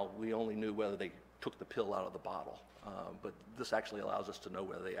until now, we only knew whether they took the pill out of the bottle, but this actually allows us to know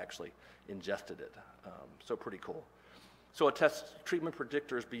whether they actually ingested it, so pretty cool. So it tests treatment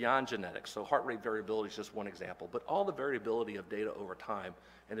predictors beyond genetics, so heart rate variability is just one example, but all the variability of data over time,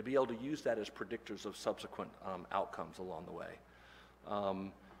 and to be able to use that as predictors of subsequent outcomes along the way.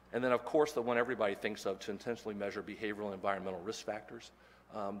 And then, of course, the one everybody thinks of, to intentionally measure behavioral and environmental risk factors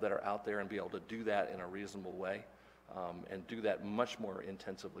that are out there and be able to do that in a reasonable way and do that much more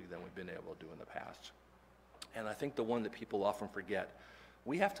intensively than we've been able to do in the past. And I think the one that people often forget,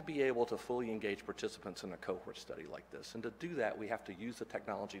 we have to be able to fully engage participants in a cohort study like this. And to do that, we have to use the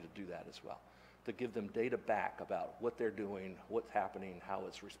technology to do that as well, to give them data back about what they're doing, what's happening, how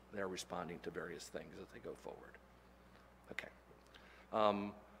they're responding to various things as they go forward. Okay.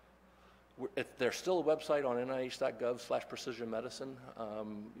 There's still a website on nih.gov/precisionmedicine.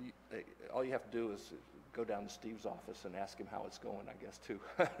 All you have to do is go down to Steve's office and ask him how it's going, I guess, too,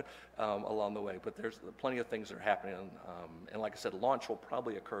 along the way. But there's plenty of things that are happening. And like I said, launch will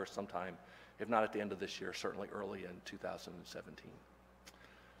probably occur sometime, if not at the end of this year, certainly early in 2017.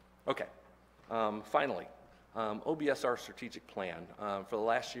 Okay. Finally, OBSR strategic plan. For the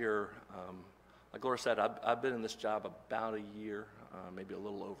last year, like Laura said, I've been in this job about a year, maybe a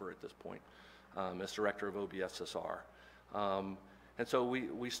little over at this point, as director of OBSSR. And so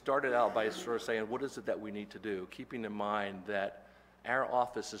we started out by sort of saying, what is it that we need to do? Keeping in mind that our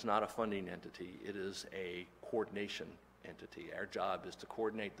office is not a funding entity, it is a coordination entity. Our job is to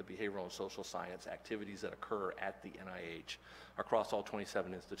coordinate the behavioral and social science activities that occur at the NIH across all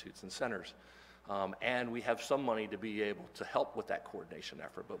 27 institutes and centers. And we have some money to be able to help with that coordination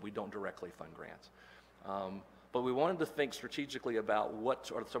effort, but we don't directly fund grants. But we wanted to think strategically about what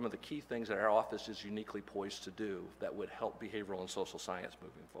are some of the key things that our office is uniquely poised to do that would help behavioral and social science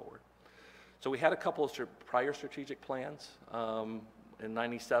moving forward. So we had a couple of prior strategic plans in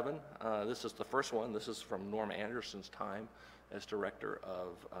 '97. This is the first one. This is from Norm Anderson's time as director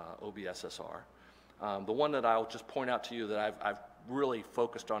of OBSSR. The one that I'll just point out to you that I've really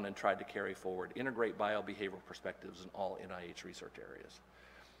focused on and tried to carry forward, integrate biobehavioral perspectives in all NIH research areas.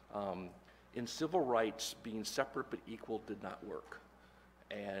 In civil rights, being separate but equal did not work.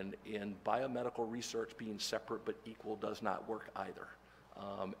 And in biomedical research, being separate but equal does not work either.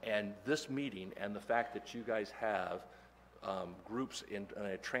 And this meeting and the fact that you guys have groups in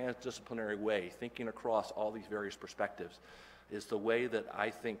a transdisciplinary way thinking across all these various perspectives is the way that I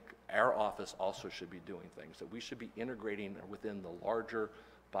think our office also should be doing things, that we should be integrating within the larger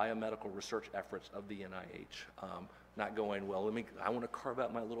biomedical research efforts of the NIH, not going, well, I want to carve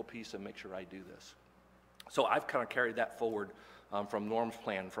out my little piece and make sure I do this. So I've kind of carried that forward from Norm's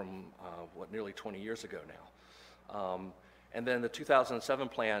plan from, nearly 20 years ago now. And then the 2007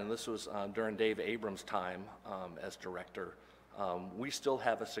 plan, and this was during Dave Abrams' time as director, we still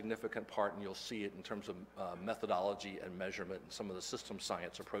have a significant part, and you'll see it in terms of methodology and measurement and some of the system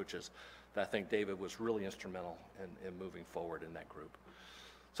science approaches that I think David was really instrumental in moving forward in that group.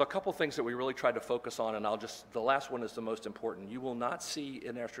 So a couple things that we really tried to focus on, and the last one is the most important. You will not see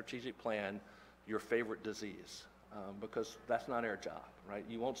in our strategic plan your favorite disease, because that's not our job, right?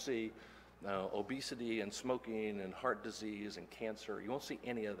 You won't see obesity and smoking and heart disease and cancer. You won't see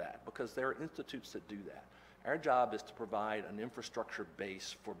any of that, because there are institutes that do that. Our job is to provide an infrastructure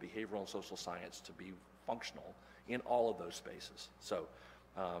base for behavioral and social science to be functional in all of those spaces. So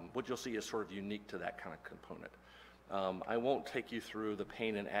what you'll see is sort of unique to that kind of component. I won't take you through the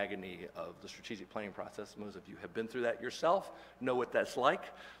pain and agony of the strategic planning process. Most of you have been through that yourself, know what that's like.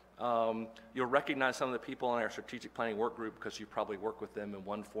 You'll recognize some of the people in our strategic planning work group because you probably work with them in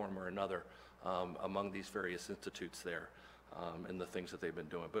one form or another among these various institutes there and the things that they've been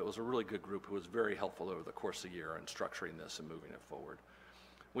doing. But it was a really good group who was very helpful over the course of the year in structuring this and moving it forward.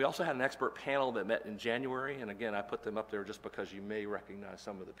 We also had an expert panel that met in January, and again, I put them up there just because you may recognize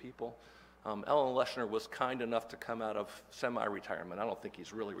some of the people. Ellen Leschner was kind enough to come out of semi-retirement. I don't think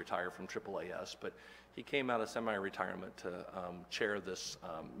he's really retired from AAAS, but he came out of semi-retirement to chair this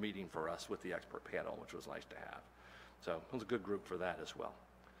meeting for us with the expert panel, which was nice to have. So it was a good group for that as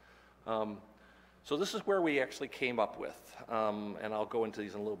well. So this is where we actually came up with, and I'll go into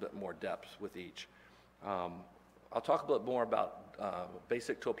these in a little bit more depth with each. I'll talk a bit more about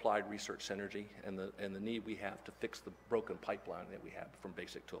basic to applied research synergy and the need we have to fix the broken pipeline that we have from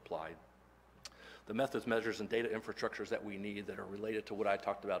basic to applied. The methods, measures, and data infrastructures that we need that are related to what I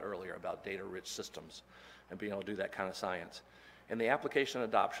talked about earlier about data-rich systems and being able to do that kind of science. And the application and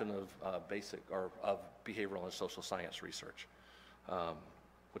adoption of of behavioral and social science research,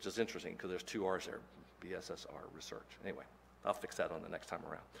 which is interesting because there's two R's there, BSSR research. Anyway, I'll fix that on the next time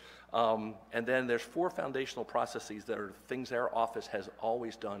around. And then there's 4 foundational processes that are things our office has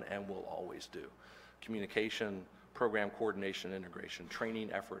always done and will always do. Communication, program coordination, integration,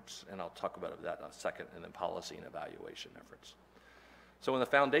 training efforts, and I'll talk about that in a second, and then policy and evaluation efforts. So in the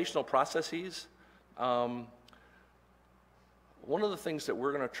foundational processes, one of the things that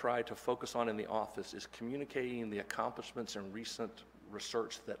we're going to try to focus on in the office is communicating the accomplishments and recent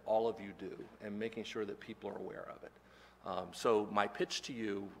research that all of you do and making sure that people are aware of it. So my pitch to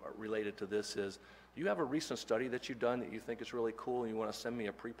you related to this is, you have a recent study that you've done that you think is really cool and you want to send me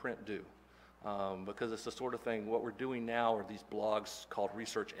a preprint, do. Because it's the sort of thing, what we're doing now are these blogs called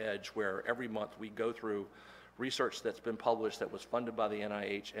Research Edge, where every month we go through research that's been published that was funded by the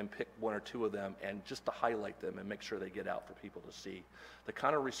NIH and pick 1 or 2 of them and just to highlight them and make sure they get out for people to see the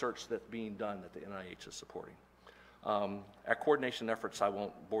kind of research that's being done that the NIH is supporting. Our coordination efforts I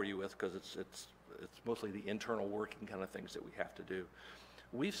won't bore you with because it's mostly the internal working kind of things that we have to do.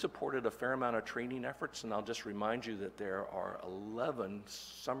 We've supported a fair amount of training efforts, and I'll just remind you that there are 11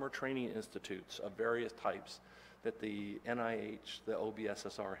 summer training institutes of various types that the NIH, the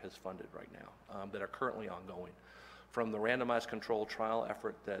OBSSR, has funded right now that are currently ongoing. From the randomized controlled trial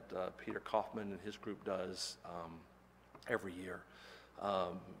effort that Peter Kaufman and his group does every year.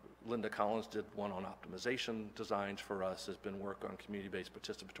 Linda Collins did one on optimization designs for us. There's been work on community-based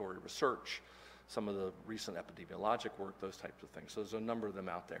participatory research, some of the recent epidemiologic work, those types of things. So there's a number of them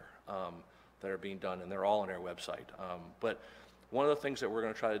out there that are being done, and they're all on our website. But one of the things that we're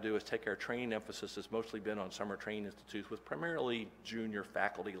going to try to do is take our training emphasis that's mostly been on summer training institutes with primarily junior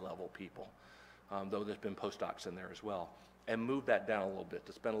faculty level people, though there's been postdocs in there as well, and move that down a little bit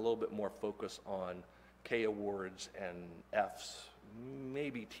to spend a little bit more focus on K awards and Fs,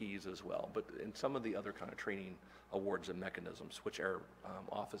 maybe Ts as well, but in some of the other kind of training awards and mechanisms, which our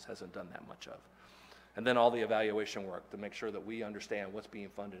office hasn't done that much of. And then all the evaluation work to make sure that we understand what's being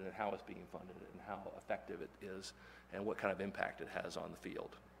funded and how it's being funded and how effective it is and what kind of impact it has on the field.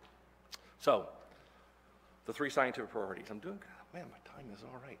 So, the 3 scientific priorities. I'm doing, man, my time is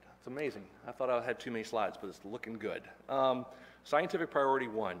all right. It's amazing. I thought I had too many slides, but it's looking good. Scientific priority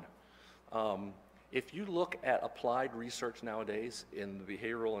 1. If you look at applied research nowadays in the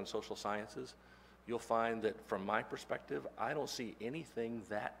behavioral and social sciences, you'll find that from my perspective, I don't see anything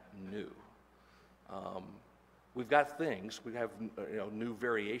that new. We've got things, we have new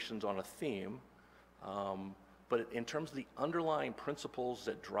variations on a theme, but in terms of the underlying principles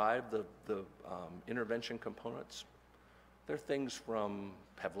that drive the intervention components, They're things from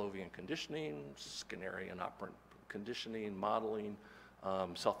Pavlovian conditioning, Skinnerian operant conditioning, modeling,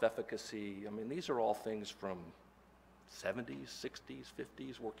 self-efficacy. I mean, these are all things from 70s, 60s,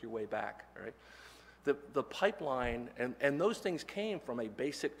 50s, work your way back, right? The pipeline, and those things came from a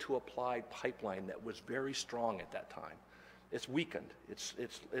basic to applied pipeline that was very strong at that time. It's weakened. It's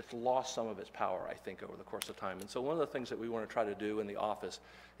lost some of its power, I think, over the course of time. And so one of the things that we want to try to do in the office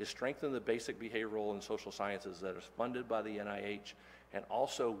is strengthen the basic behavioral and social sciences that is funded by the NIH, and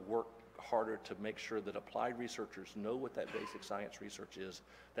also work harder to make sure that applied researchers know what that basic science research is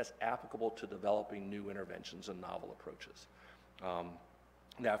that's applicable to developing new interventions and novel approaches.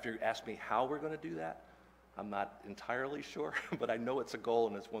 Now, if you ask me how we're going to do that, I'm not entirely sure, but I know it's a goal,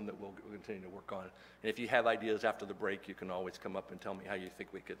 and it's one that we'll continue to work on. And if you have ideas after the break, you can always come up and tell me how you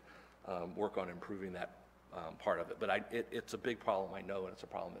think we could work on improving that part of it. But it's a big problem, I know, and it's a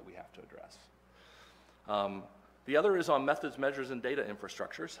problem that we have to address. The other is on methods, measures, and data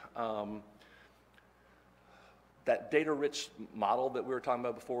infrastructures. That data-rich model that we were talking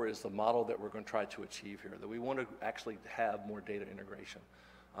about before is the model that we're going to try to achieve here, that we want to actually have more data integration.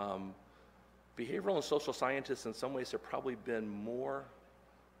 Behavioral and social scientists, in some ways, have probably been more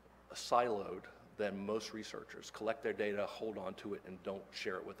siloed than most researchers. Collect their data, hold on to it, and don't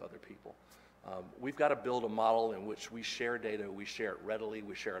share it with other people. We've got to build a model in which we share data, we share it readily,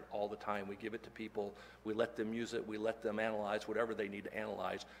 we share it all the time, we give it to people, we let them use it, we let them analyze whatever they need to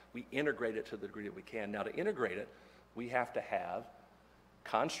analyze, we integrate it to the degree that we can. Now, to integrate it, we have to have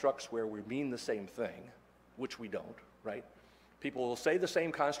constructs where we mean the same thing, which we don't, right? People will say the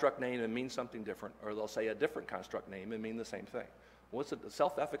same construct name and mean something different, or they'll say a different construct name and mean the same thing. What's it?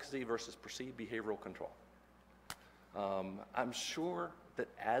 Self-efficacy versus perceived behavioral control. I'm sure that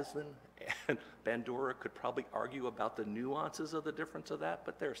Aslan and Bandura could probably argue about the nuances of the difference of that,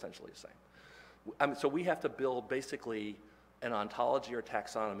 but they're essentially the same. So we have to build basically an ontology or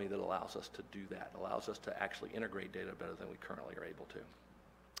taxonomy that allows us to do that, allows us to actually integrate data better than we currently are able to.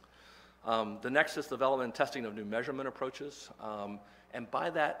 The next is development and testing of new measurement approaches. And by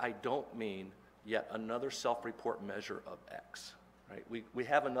that, I don't mean yet another self-report measure of X. Right? We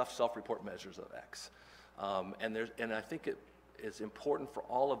have enough self-report measures of X. And I think it is important for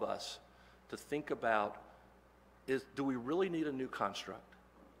all of us to think about, do we really need a new construct?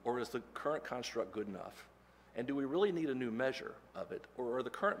 Or is the current construct good enough? And do we really need a new measure of it? Or are the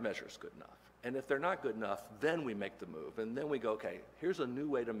current measures good enough? And if they're not good enough, then we make the move. And then we go, okay, here's a new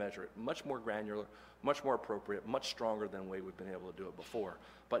way to measure it, much more granular, much more appropriate, much stronger than the way we've been able to do it before.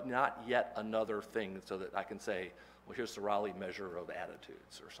 But not yet another thing so that I can say, well, here's the Raleigh measure of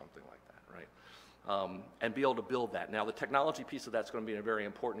attitudes or something like that, right? And be able to build that. Now, the technology piece of that's going to be a very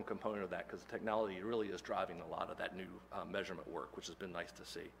important component of that, because the technology really is driving a lot of that new measurement work, which has been nice to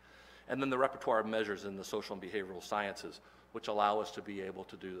see. And then the repertoire of measures in the social and behavioral sciences, which allow us to be able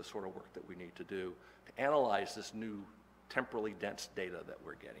to do the sort of work that we need to do to analyze this new temporally dense data that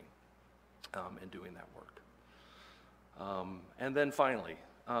we're getting and doing that work. And then finally,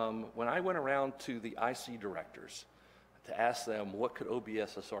 when I went around to the IC directors to ask them what could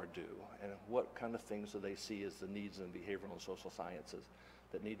OBSSR do and what kind of things do they see as the needs in behavioral and social sciences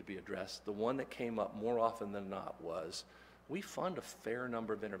that need to be addressed, the one that came up more often than not was, we fund a fair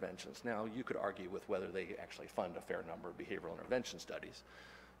number of interventions. Now, you could argue with whether they actually fund a fair number of behavioral intervention studies,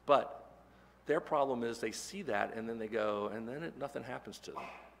 but their problem is they see that and then they go, and then nothing happens to them.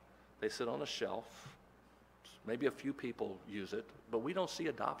 They sit on a shelf, maybe a few people use it, but we don't see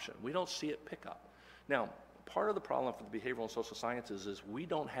adoption. We don't see it pick up. Now, part of the problem for the behavioral and social sciences is we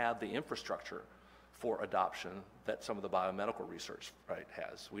don't have the infrastructure for adoption that some of the biomedical research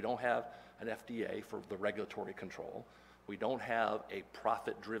has. We don't have an FDA for the regulatory control. We don't have a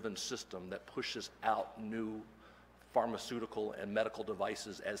profit-driven system that pushes out new pharmaceutical and medical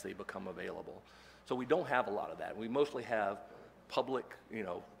devices as they become available. So we don't have a lot of that. We mostly have public,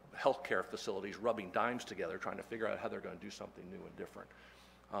 healthcare facilities rubbing dimes together, trying to figure out how they're going to do something new and different.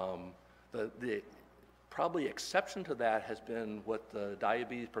 The probably exception to that has been what the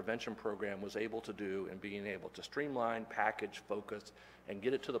diabetes prevention program was able to do in being able to streamline, package, focus, and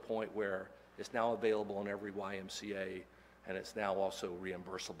get it to the point where it's now available in every YMCA, and it's now also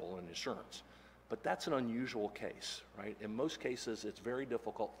reimbursable in insurance. But that's an unusual case, right? In most cases, it's very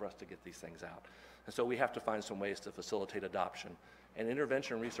difficult for us to get these things out. And so we have to find some ways to facilitate adoption. And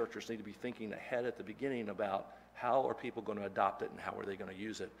intervention researchers need to be thinking ahead at the beginning about how are people going to adopt it and how are they going to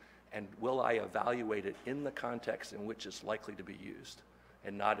use it? And will I evaluate it in the context in which it's likely to be used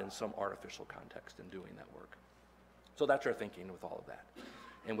and not in some artificial context in doing that work? So that's our thinking with all of that.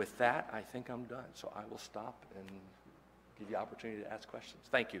 And with that, I think I'm done. So I will stop and give you the opportunity to ask questions.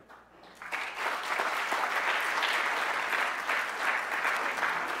 Thank you.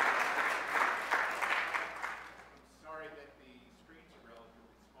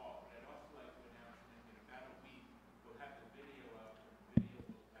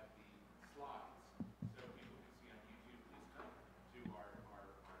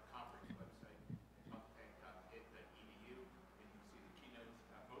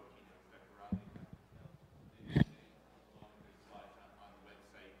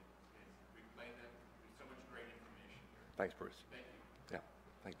 Thanks, Bruce. Thank you. Yeah,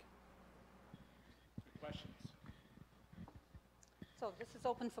 thank you. Questions? So this is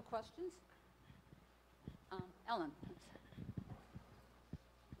open for questions. Ellen.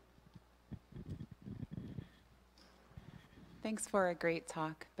 Thanks for a great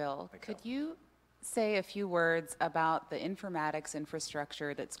talk, Bill. Thanks, Could Ellen. you say a few words about the informatics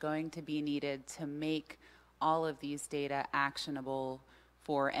infrastructure that's going to be needed to make all of these data actionable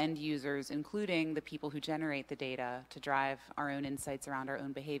for end users, including the people who generate the data, to drive our own insights around our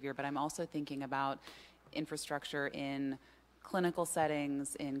own behavior? But I'm also thinking about infrastructure in clinical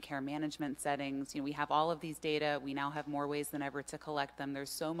settings, in care management settings. You know, we have all of these data. We now have more ways than ever to collect them.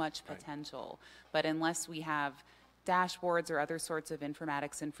 There's so much potential. But unless we have dashboards or other sorts of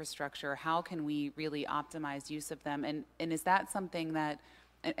informatics infrastructure, how can we really optimize use of them? And is that something that,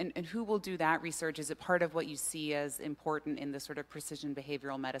 and who will do that research? Is it part of what you see as important in the sort of precision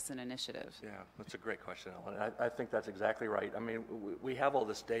behavioral medicine initiative? Yeah, that's a great question, Ellen. I think that's exactly right. I mean, we have all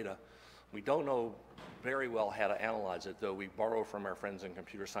this data. We don't know very well how to analyze it, though we borrow from our friends in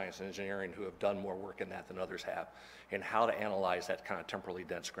computer science and engineering who have done more work in that than others have, in how to analyze that kind of temporally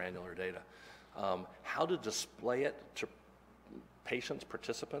dense granular data. How to display it to patients,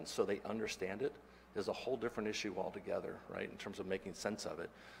 participants, so they understand it is a whole different issue altogether, right, in terms of making sense of it.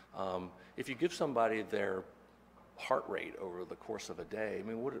 If you give somebody their heart rate over the course of a day, I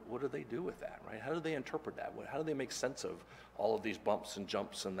mean, what do they do with that, right? How do they interpret that? How do they make sense of all of these bumps and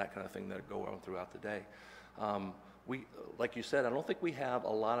jumps and that kind of thing that go on throughout the day? Like you said, I don't think we have a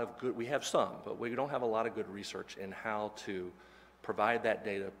lot of good, we have some, but we don't have a lot of good research in how to provide that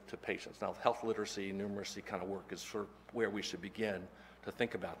data to patients. Now, health literacy, numeracy kind of work is sort of where we should begin to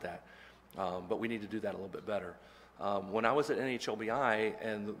think about that. But we need to do that a little bit better. When I was at NHLBI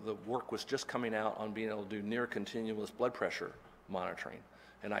and the work was just coming out on being able to do near continuous blood pressure monitoring,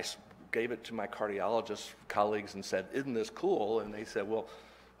 and I gave it to my cardiologist colleagues and said, isn't this cool? And they said, well,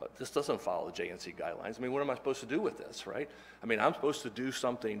 this doesn't follow the JNC guidelines. I mean, what am I supposed to do with this, right? I mean, I'm supposed to do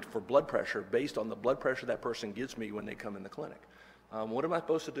something for blood pressure based on the blood pressure that person gives me when they come in the clinic. What am I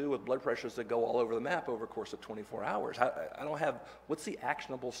supposed to do with blood pressures that go all over the map over a course of 24 hours? I don't have, what's the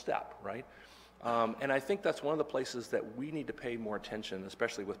actionable step, right? And I think that's one of the places that we need to pay more attention,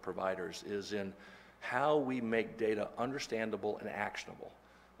 especially with providers, is in how we make data understandable and actionable.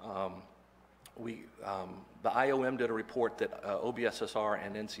 The IOM did a report that OBSSR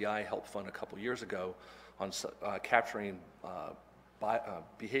and NCI helped fund a couple years ago on capturing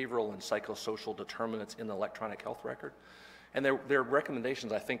behavioral and psychosocial determinants in the electronic health record. And their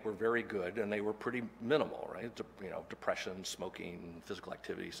recommendations, I think, were very good, and they were pretty minimal, right? You know, depression, smoking, physical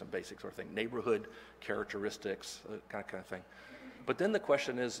activity, some basic sort of thing, neighborhood characteristics, kind of thing. But then the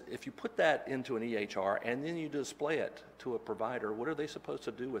question is, if you put that into an EHR and then you display it to a provider, what are they supposed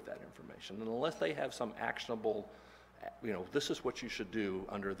to do with that information? And unless they have some actionable, you know, this is what you should do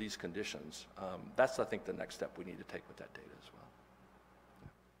under these conditions, that's, I think, the next step we need to take with that data as well.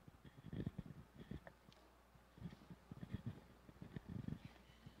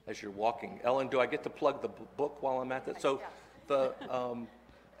 As you're walking. Ellen, do I get to plug the book while I'm at it? So the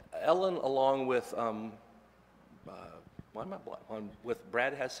Ellen, along with with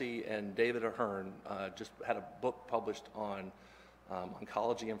Brad Hesse and David Ahern, just had a book published on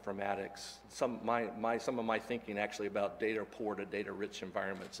oncology informatics. Some of my thinking actually about data poor to data rich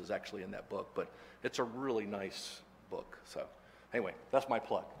environments is actually in that book, but it's a really nice book. So anyway, that's my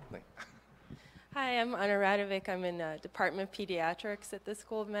plug. Hi, I'm Anna Radovic. I'm in the Department of Pediatrics at the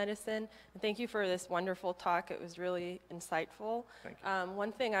School of Medicine. And thank you for this wonderful talk. It was really insightful. Thank you.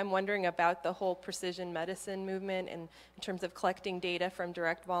 One thing I'm wondering about the whole precision medicine movement and in terms of collecting data from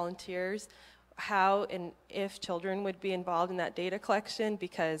direct volunteers, how and if children would be involved in that data collection,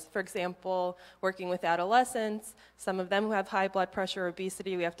 because, for example, working with adolescents, some of them who have high blood pressure or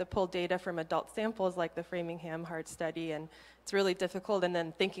obesity, we have to pull data from adult samples like the Framingham Heart Study, and it's really difficult. And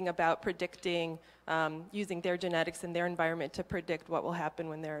then thinking about predicting, using their genetics and their environment to predict what will happen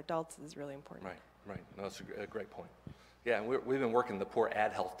when they're adults is really important. Right. No, that's a great point. Yeah, and we've been working the poor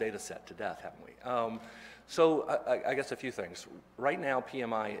ad health data set to death, haven't we? So I guess a few things. Right now,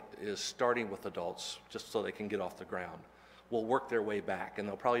 PMI is starting with adults just so they can get off the ground. We'll work their way back, and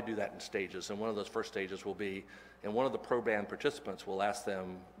they'll probably do that in stages. And one of those first stages will be, and one of the program participants will ask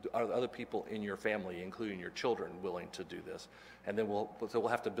them, are other people in your family, including your children, willing to do this? And then we'll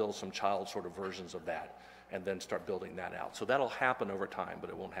have to build some child sort of versions of that and then start building that out. So that'll happen over time, but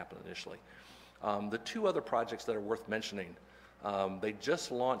it won't happen initially. The two other projects that are worth mentioning, they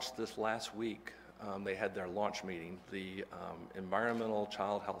just launched this last week. They had their launch meeting, the Environmental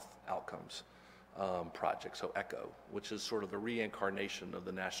Child Health Outcomes project, so ECHO, which is sort of the reincarnation of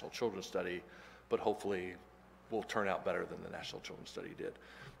the National Children's Study, but hopefully will turn out better than the National Children's Study did.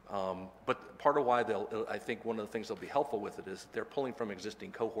 But part of why I think one of the things that'll be helpful with it is they're pulling from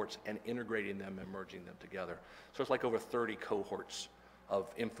existing cohorts and integrating them and merging them together. So it's like over 30 cohorts of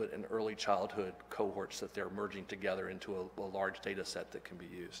infant and early childhood cohorts that they're merging together into a large data set that can be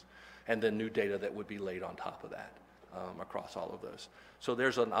used. And then new data that would be laid on top of that across all of those. So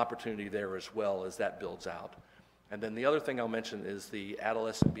there's an opportunity there as well as that builds out. And then the other thing I'll mention is the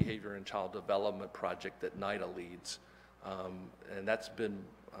Adolescent Behavior and Child Development Project that NIDA leads. And that's been,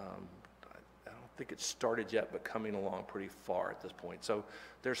 I don't think it's started yet, but coming along pretty far at this point. So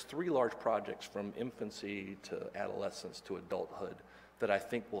there's 3 large projects from infancy to adolescence to adulthood that I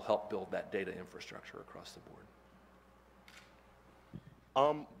think will help build that data infrastructure across the board.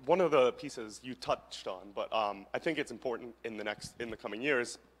 One of the pieces you touched on, but I think it's important in the coming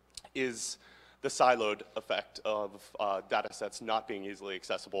years, is the siloed effect of data sets not being easily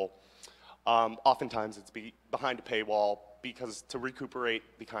accessible. Oftentimes it's behind a paywall because to recuperate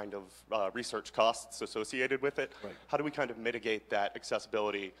the kind of research costs associated with it, right. How do we kind of mitigate that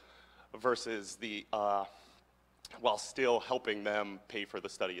accessibility versus the, while still helping them pay for the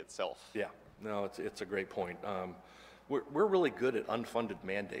study itself? Yeah, no, it's a great point. We're really good at unfunded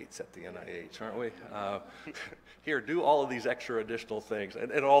mandates at the NIH, aren't we? Here, do all of these extra additional things.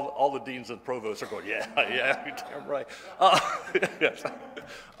 And all the deans and provosts are going, yeah, you're damn right. Yes.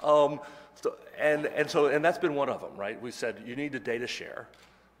 And that's been one of them, right? We said you need to data share,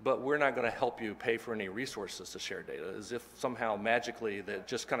 but we're not going to help you pay for any resources to share data, as if somehow magically that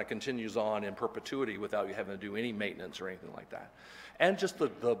just kind of continues on in perpetuity without you having to do any maintenance or anything like that. And just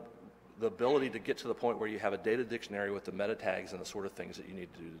the ability to get to the point where you have a data dictionary with the meta tags and the sort of things that you need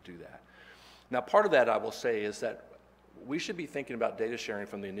to do that. Now, part of that I will say is that we should be thinking about data sharing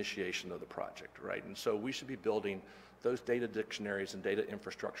from the initiation of the project, right? And so we should be building those data dictionaries and data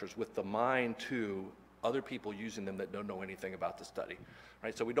infrastructures with the mind to other people using them that don't know anything about the study,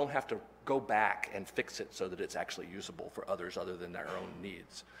 right? So we don't have to go back and fix it so that it's actually usable for others other than their own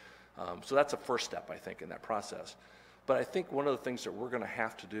needs. So that's a first step, I think, in that process. But I think one of the things that we're going to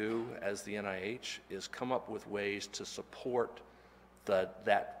have to do as the NIH is come up with ways to support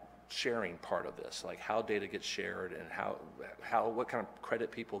that sharing part of this, like how data gets shared and what kind of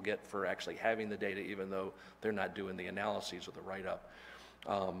credit people get for actually having the data, even though they're not doing the analyses or the write-up.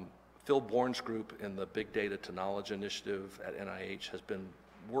 Phil Bourne's group in the Big Data to Knowledge initiative at NIH has been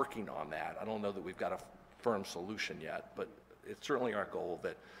working on that. I don't know that we've got a firm solution yet, but it's certainly our goal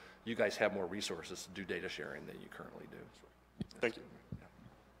that you guys have more resources to do data sharing than you currently do. Thank you. Yeah.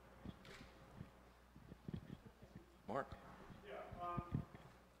 Mark?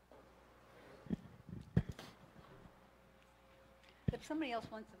 If somebody else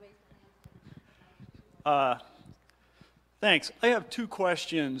wants to raise their hand. Thanks. I have 2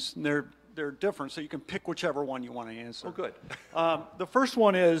 questions, and they're different, so you can pick whichever one you want to answer. Oh, good. The first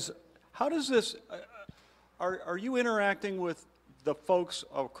one is, how does this, are you interacting with the folks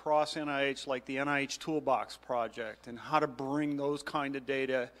across NIH, like the NIH Toolbox project, and how to bring those kind of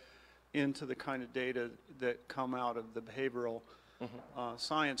data into the kind of data that come out of the behavioral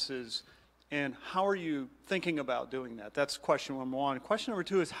sciences, and how are you thinking about doing that? That's question number 1. Question number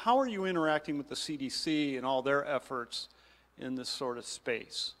 2 is, how are you interacting with the CDC and all their efforts in this sort of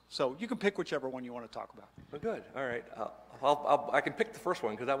space? So you can pick whichever one you want to talk about. Oh, good. All right. I can pick the first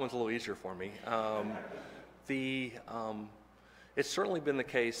one because that one's a little easier for me. It's certainly been the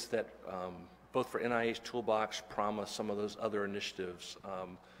case that both for NIH Toolbox, Promise, some of those other initiatives,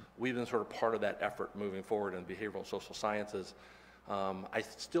 we've been sort of part of that effort moving forward in behavioral and social sciences. I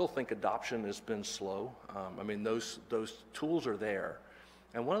still think adoption has been slow. I mean, those tools are there.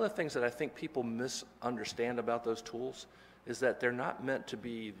 And one of the things that I think people misunderstand about those tools is that they're not meant to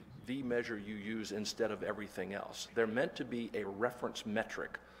be the measure you use instead of everything else. They're meant to be a reference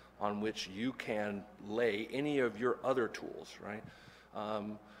metric on which you can lay any of your other tools, right?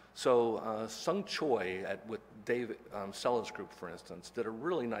 Sung Choi with Dave Sella's group, for instance, did a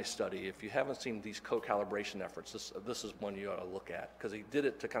really nice study. If you haven't seen these co-calibration efforts, this is one you ought to look at, because he did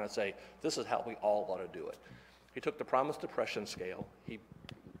it to kind of say, this is how we all ought to do it. He took the Promise Depression scale, he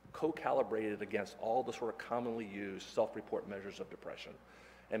co-calibrated against all the sort of commonly used self-report measures of depression,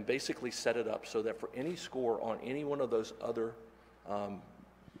 and basically set it up so that for any score on any one of those other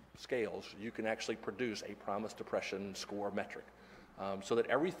scales, you can actually produce a Promise Depression score metric. So that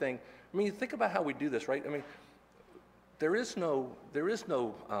everything, I mean, think about how we do this, right? I mean, there is no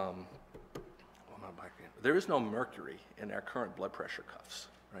mercury in our current blood pressure cuffs,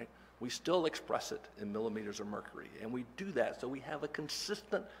 right? We still express it in millimeters of mercury, and we do that so we have a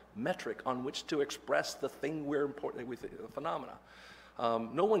consistent metric on which to express the thing we're important with, the phenomena.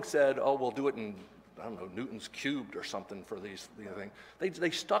 No one said, oh, we'll do it in I don't know, Newton's cubed or something for these things.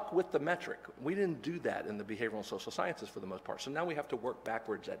 They stuck with the metric. We didn't do that in the behavioral and social sciences for the most part. So now we have to work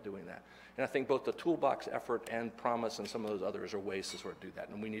backwards at doing that. And I think both the toolbox effort and Promise and some of those others are ways to sort of do that.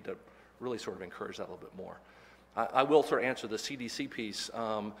 And we need to really sort of encourage that a little bit more. I will sort of answer the CDC piece.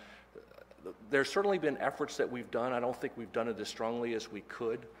 There's certainly been efforts that we've done. I don't think we've done it as strongly as we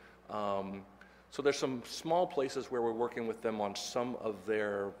could. So there's some small places where we're working with them on some of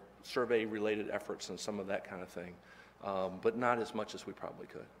their survey-related efforts and some of that kind of thing, but not as much as we probably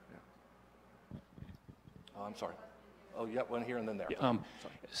could. Yeah. Oh, I'm sorry. Oh, yeah, one here and then there. Yeah,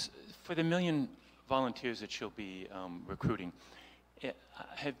 for the 1 million volunteers that you'll be recruiting, do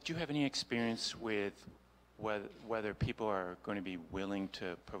you have any experience with whether people are going to be willing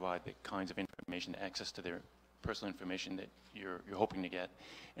to provide the kinds of information, access to their personal information that you're hoping to get?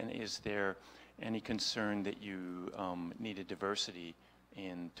 And is there any concern that you need a diversity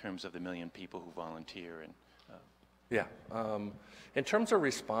in terms of the 1 million people who volunteer? And yeah. In terms of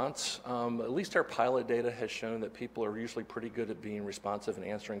response, at least our pilot data has shown that people are usually pretty good at being responsive and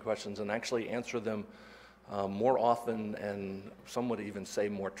answering questions, and actually answer them more often, and some would even say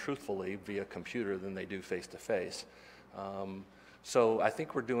more truthfully via computer than they do face-to-face. So I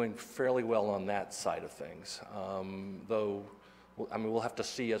think we're doing fairly well on that side of things, though I mean, we'll have to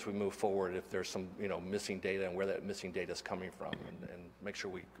see as we move forward if there's some, missing data and where that missing data is coming from, and make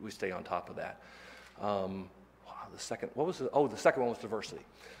sure we stay on top of that. The second one was diversity.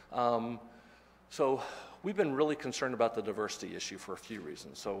 So we've been really concerned about the diversity issue for a few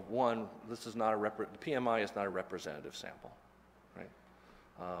reasons. So one, this is not the PMI is not a representative sample, right?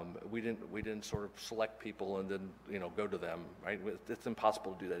 We didn't sort of select people and then go to them, right? It's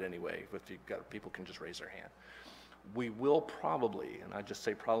impossible to do that anyway. If you've got people can just raise their hand. We will probably, and I just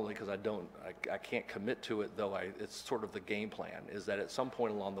say probably because I can't commit to it, though it's sort of the game plan, is that at some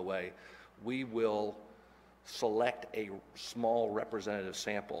point along the way, we will select a small representative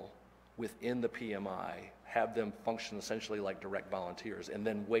sample within the PMI, have them function essentially like direct volunteers, and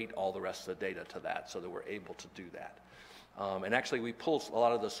then weight all the rest of the data to that so that we're able to do that. And actually, we pull a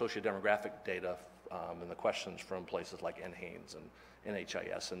lot of the sociodemographic data and the questions from places like NHANES and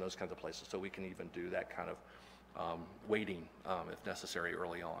NHIS and those kinds of places, so we can even do that kind of weighting if necessary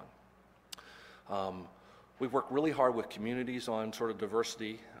early on. We've worked really hard with communities on sort of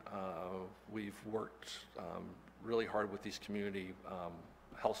diversity. We've worked really hard with these community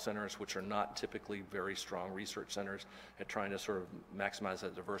health centers, which are not typically very strong research centers, at trying to sort of maximize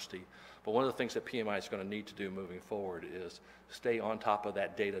that diversity. But one of the things that PMI is going to need to do moving forward is stay on top of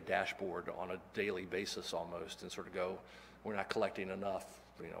that data dashboard on a daily basis almost, and sort of go, we're not collecting enough,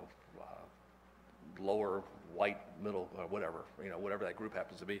 lower, white, middle, whatever, whatever that group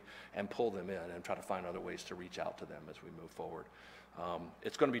happens to be, and pull them in and try to find other ways to reach out to them as we move forward.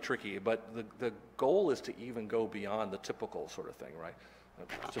 It's going to be tricky, but the goal is to even go beyond the typical sort of thing, right?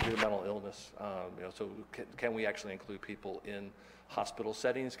 Severe mental illness, so can we actually include people in hospital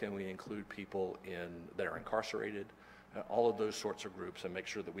settings? Can we include people that are incarcerated? All of those sorts of groups, and make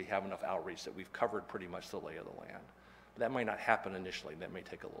sure that we have enough outreach that we've covered pretty much the lay of the land. But that might not happen initially. That may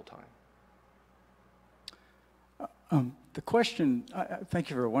take a little time. The question, thank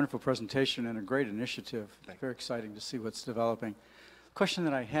you for a wonderful presentation and a great initiative. Very exciting to see what's developing. The question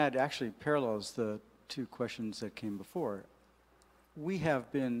that I had actually parallels the two questions that came before. We have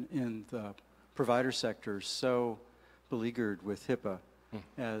been in the provider sector so beleaguered with HIPAA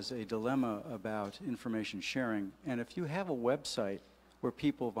as a dilemma about information sharing. And if you have a website where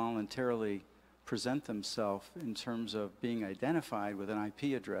people voluntarily present themselves in terms of being identified with an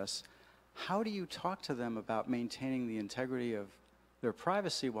IP address, how do you talk to them about maintaining the integrity of their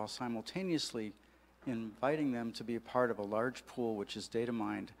privacy while simultaneously inviting them to be a part of a large pool which is data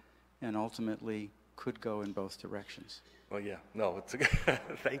mined and ultimately could go in both directions? Well, yeah, no,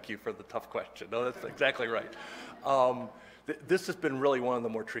 thank you for the tough question. No, that's exactly right. This has been really one of the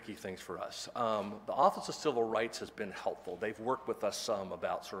more tricky things for us. The Office of Civil Rights has been helpful. They've worked with us some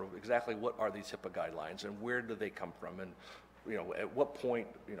about sort of exactly what are these HIPAA guidelines and where do they come from, and at what point,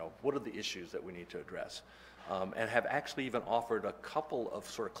 what are the issues that we need to address, and have actually even offered a couple of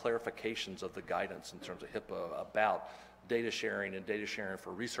sort of clarifications of the guidance in terms of HIPAA about data sharing and data sharing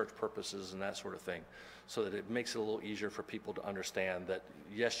for research purposes and that sort of thing, so that it makes it a little easier for people to understand that,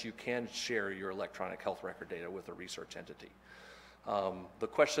 yes, you can share your electronic health record data with a research entity. The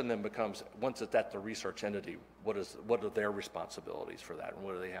question then becomes, once it's at the research entity, what are their responsibilities for that, and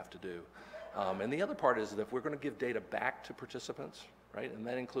what do they have to do? And the other part is that if we're going to give data back to participants, right, and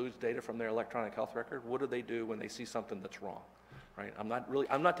that includes data from their electronic health record, what do they do when they see something that's wrong, right? I'm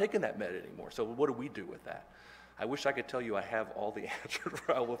not taking that med anymore, so what do we do with that? I wish I could tell you I have all the answers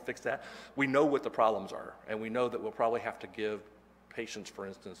for how we'll fix that. We know what the problems are, and we know that we'll probably have to give patients, for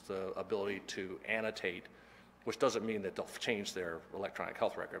instance, the ability to annotate, which doesn't mean that they'll change their electronic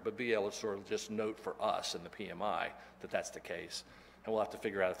health record, but be able to sort of just note for us in the PMI that that's the case. And we'll have to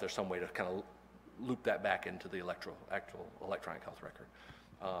figure out if there's some way to kind of loop that back into the actual electronic health record.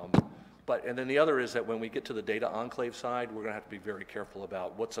 And then the other is that when we get to the data enclave side, we're going to have to be very careful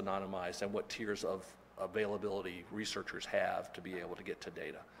about what's anonymized and what tiers of availability researchers have to be able to get to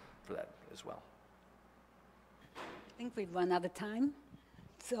data for that as well. I think we've run out of time.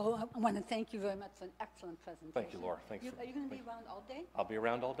 So I want to thank you very much for an excellent presentation. Thank you, Laura. Thanks. Are you going to be around all day? I'll be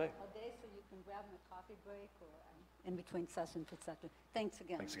around all day. All day, so you can grab a coffee break or in between sessions, etc. Thanks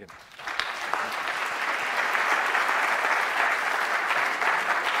again. Thanks again.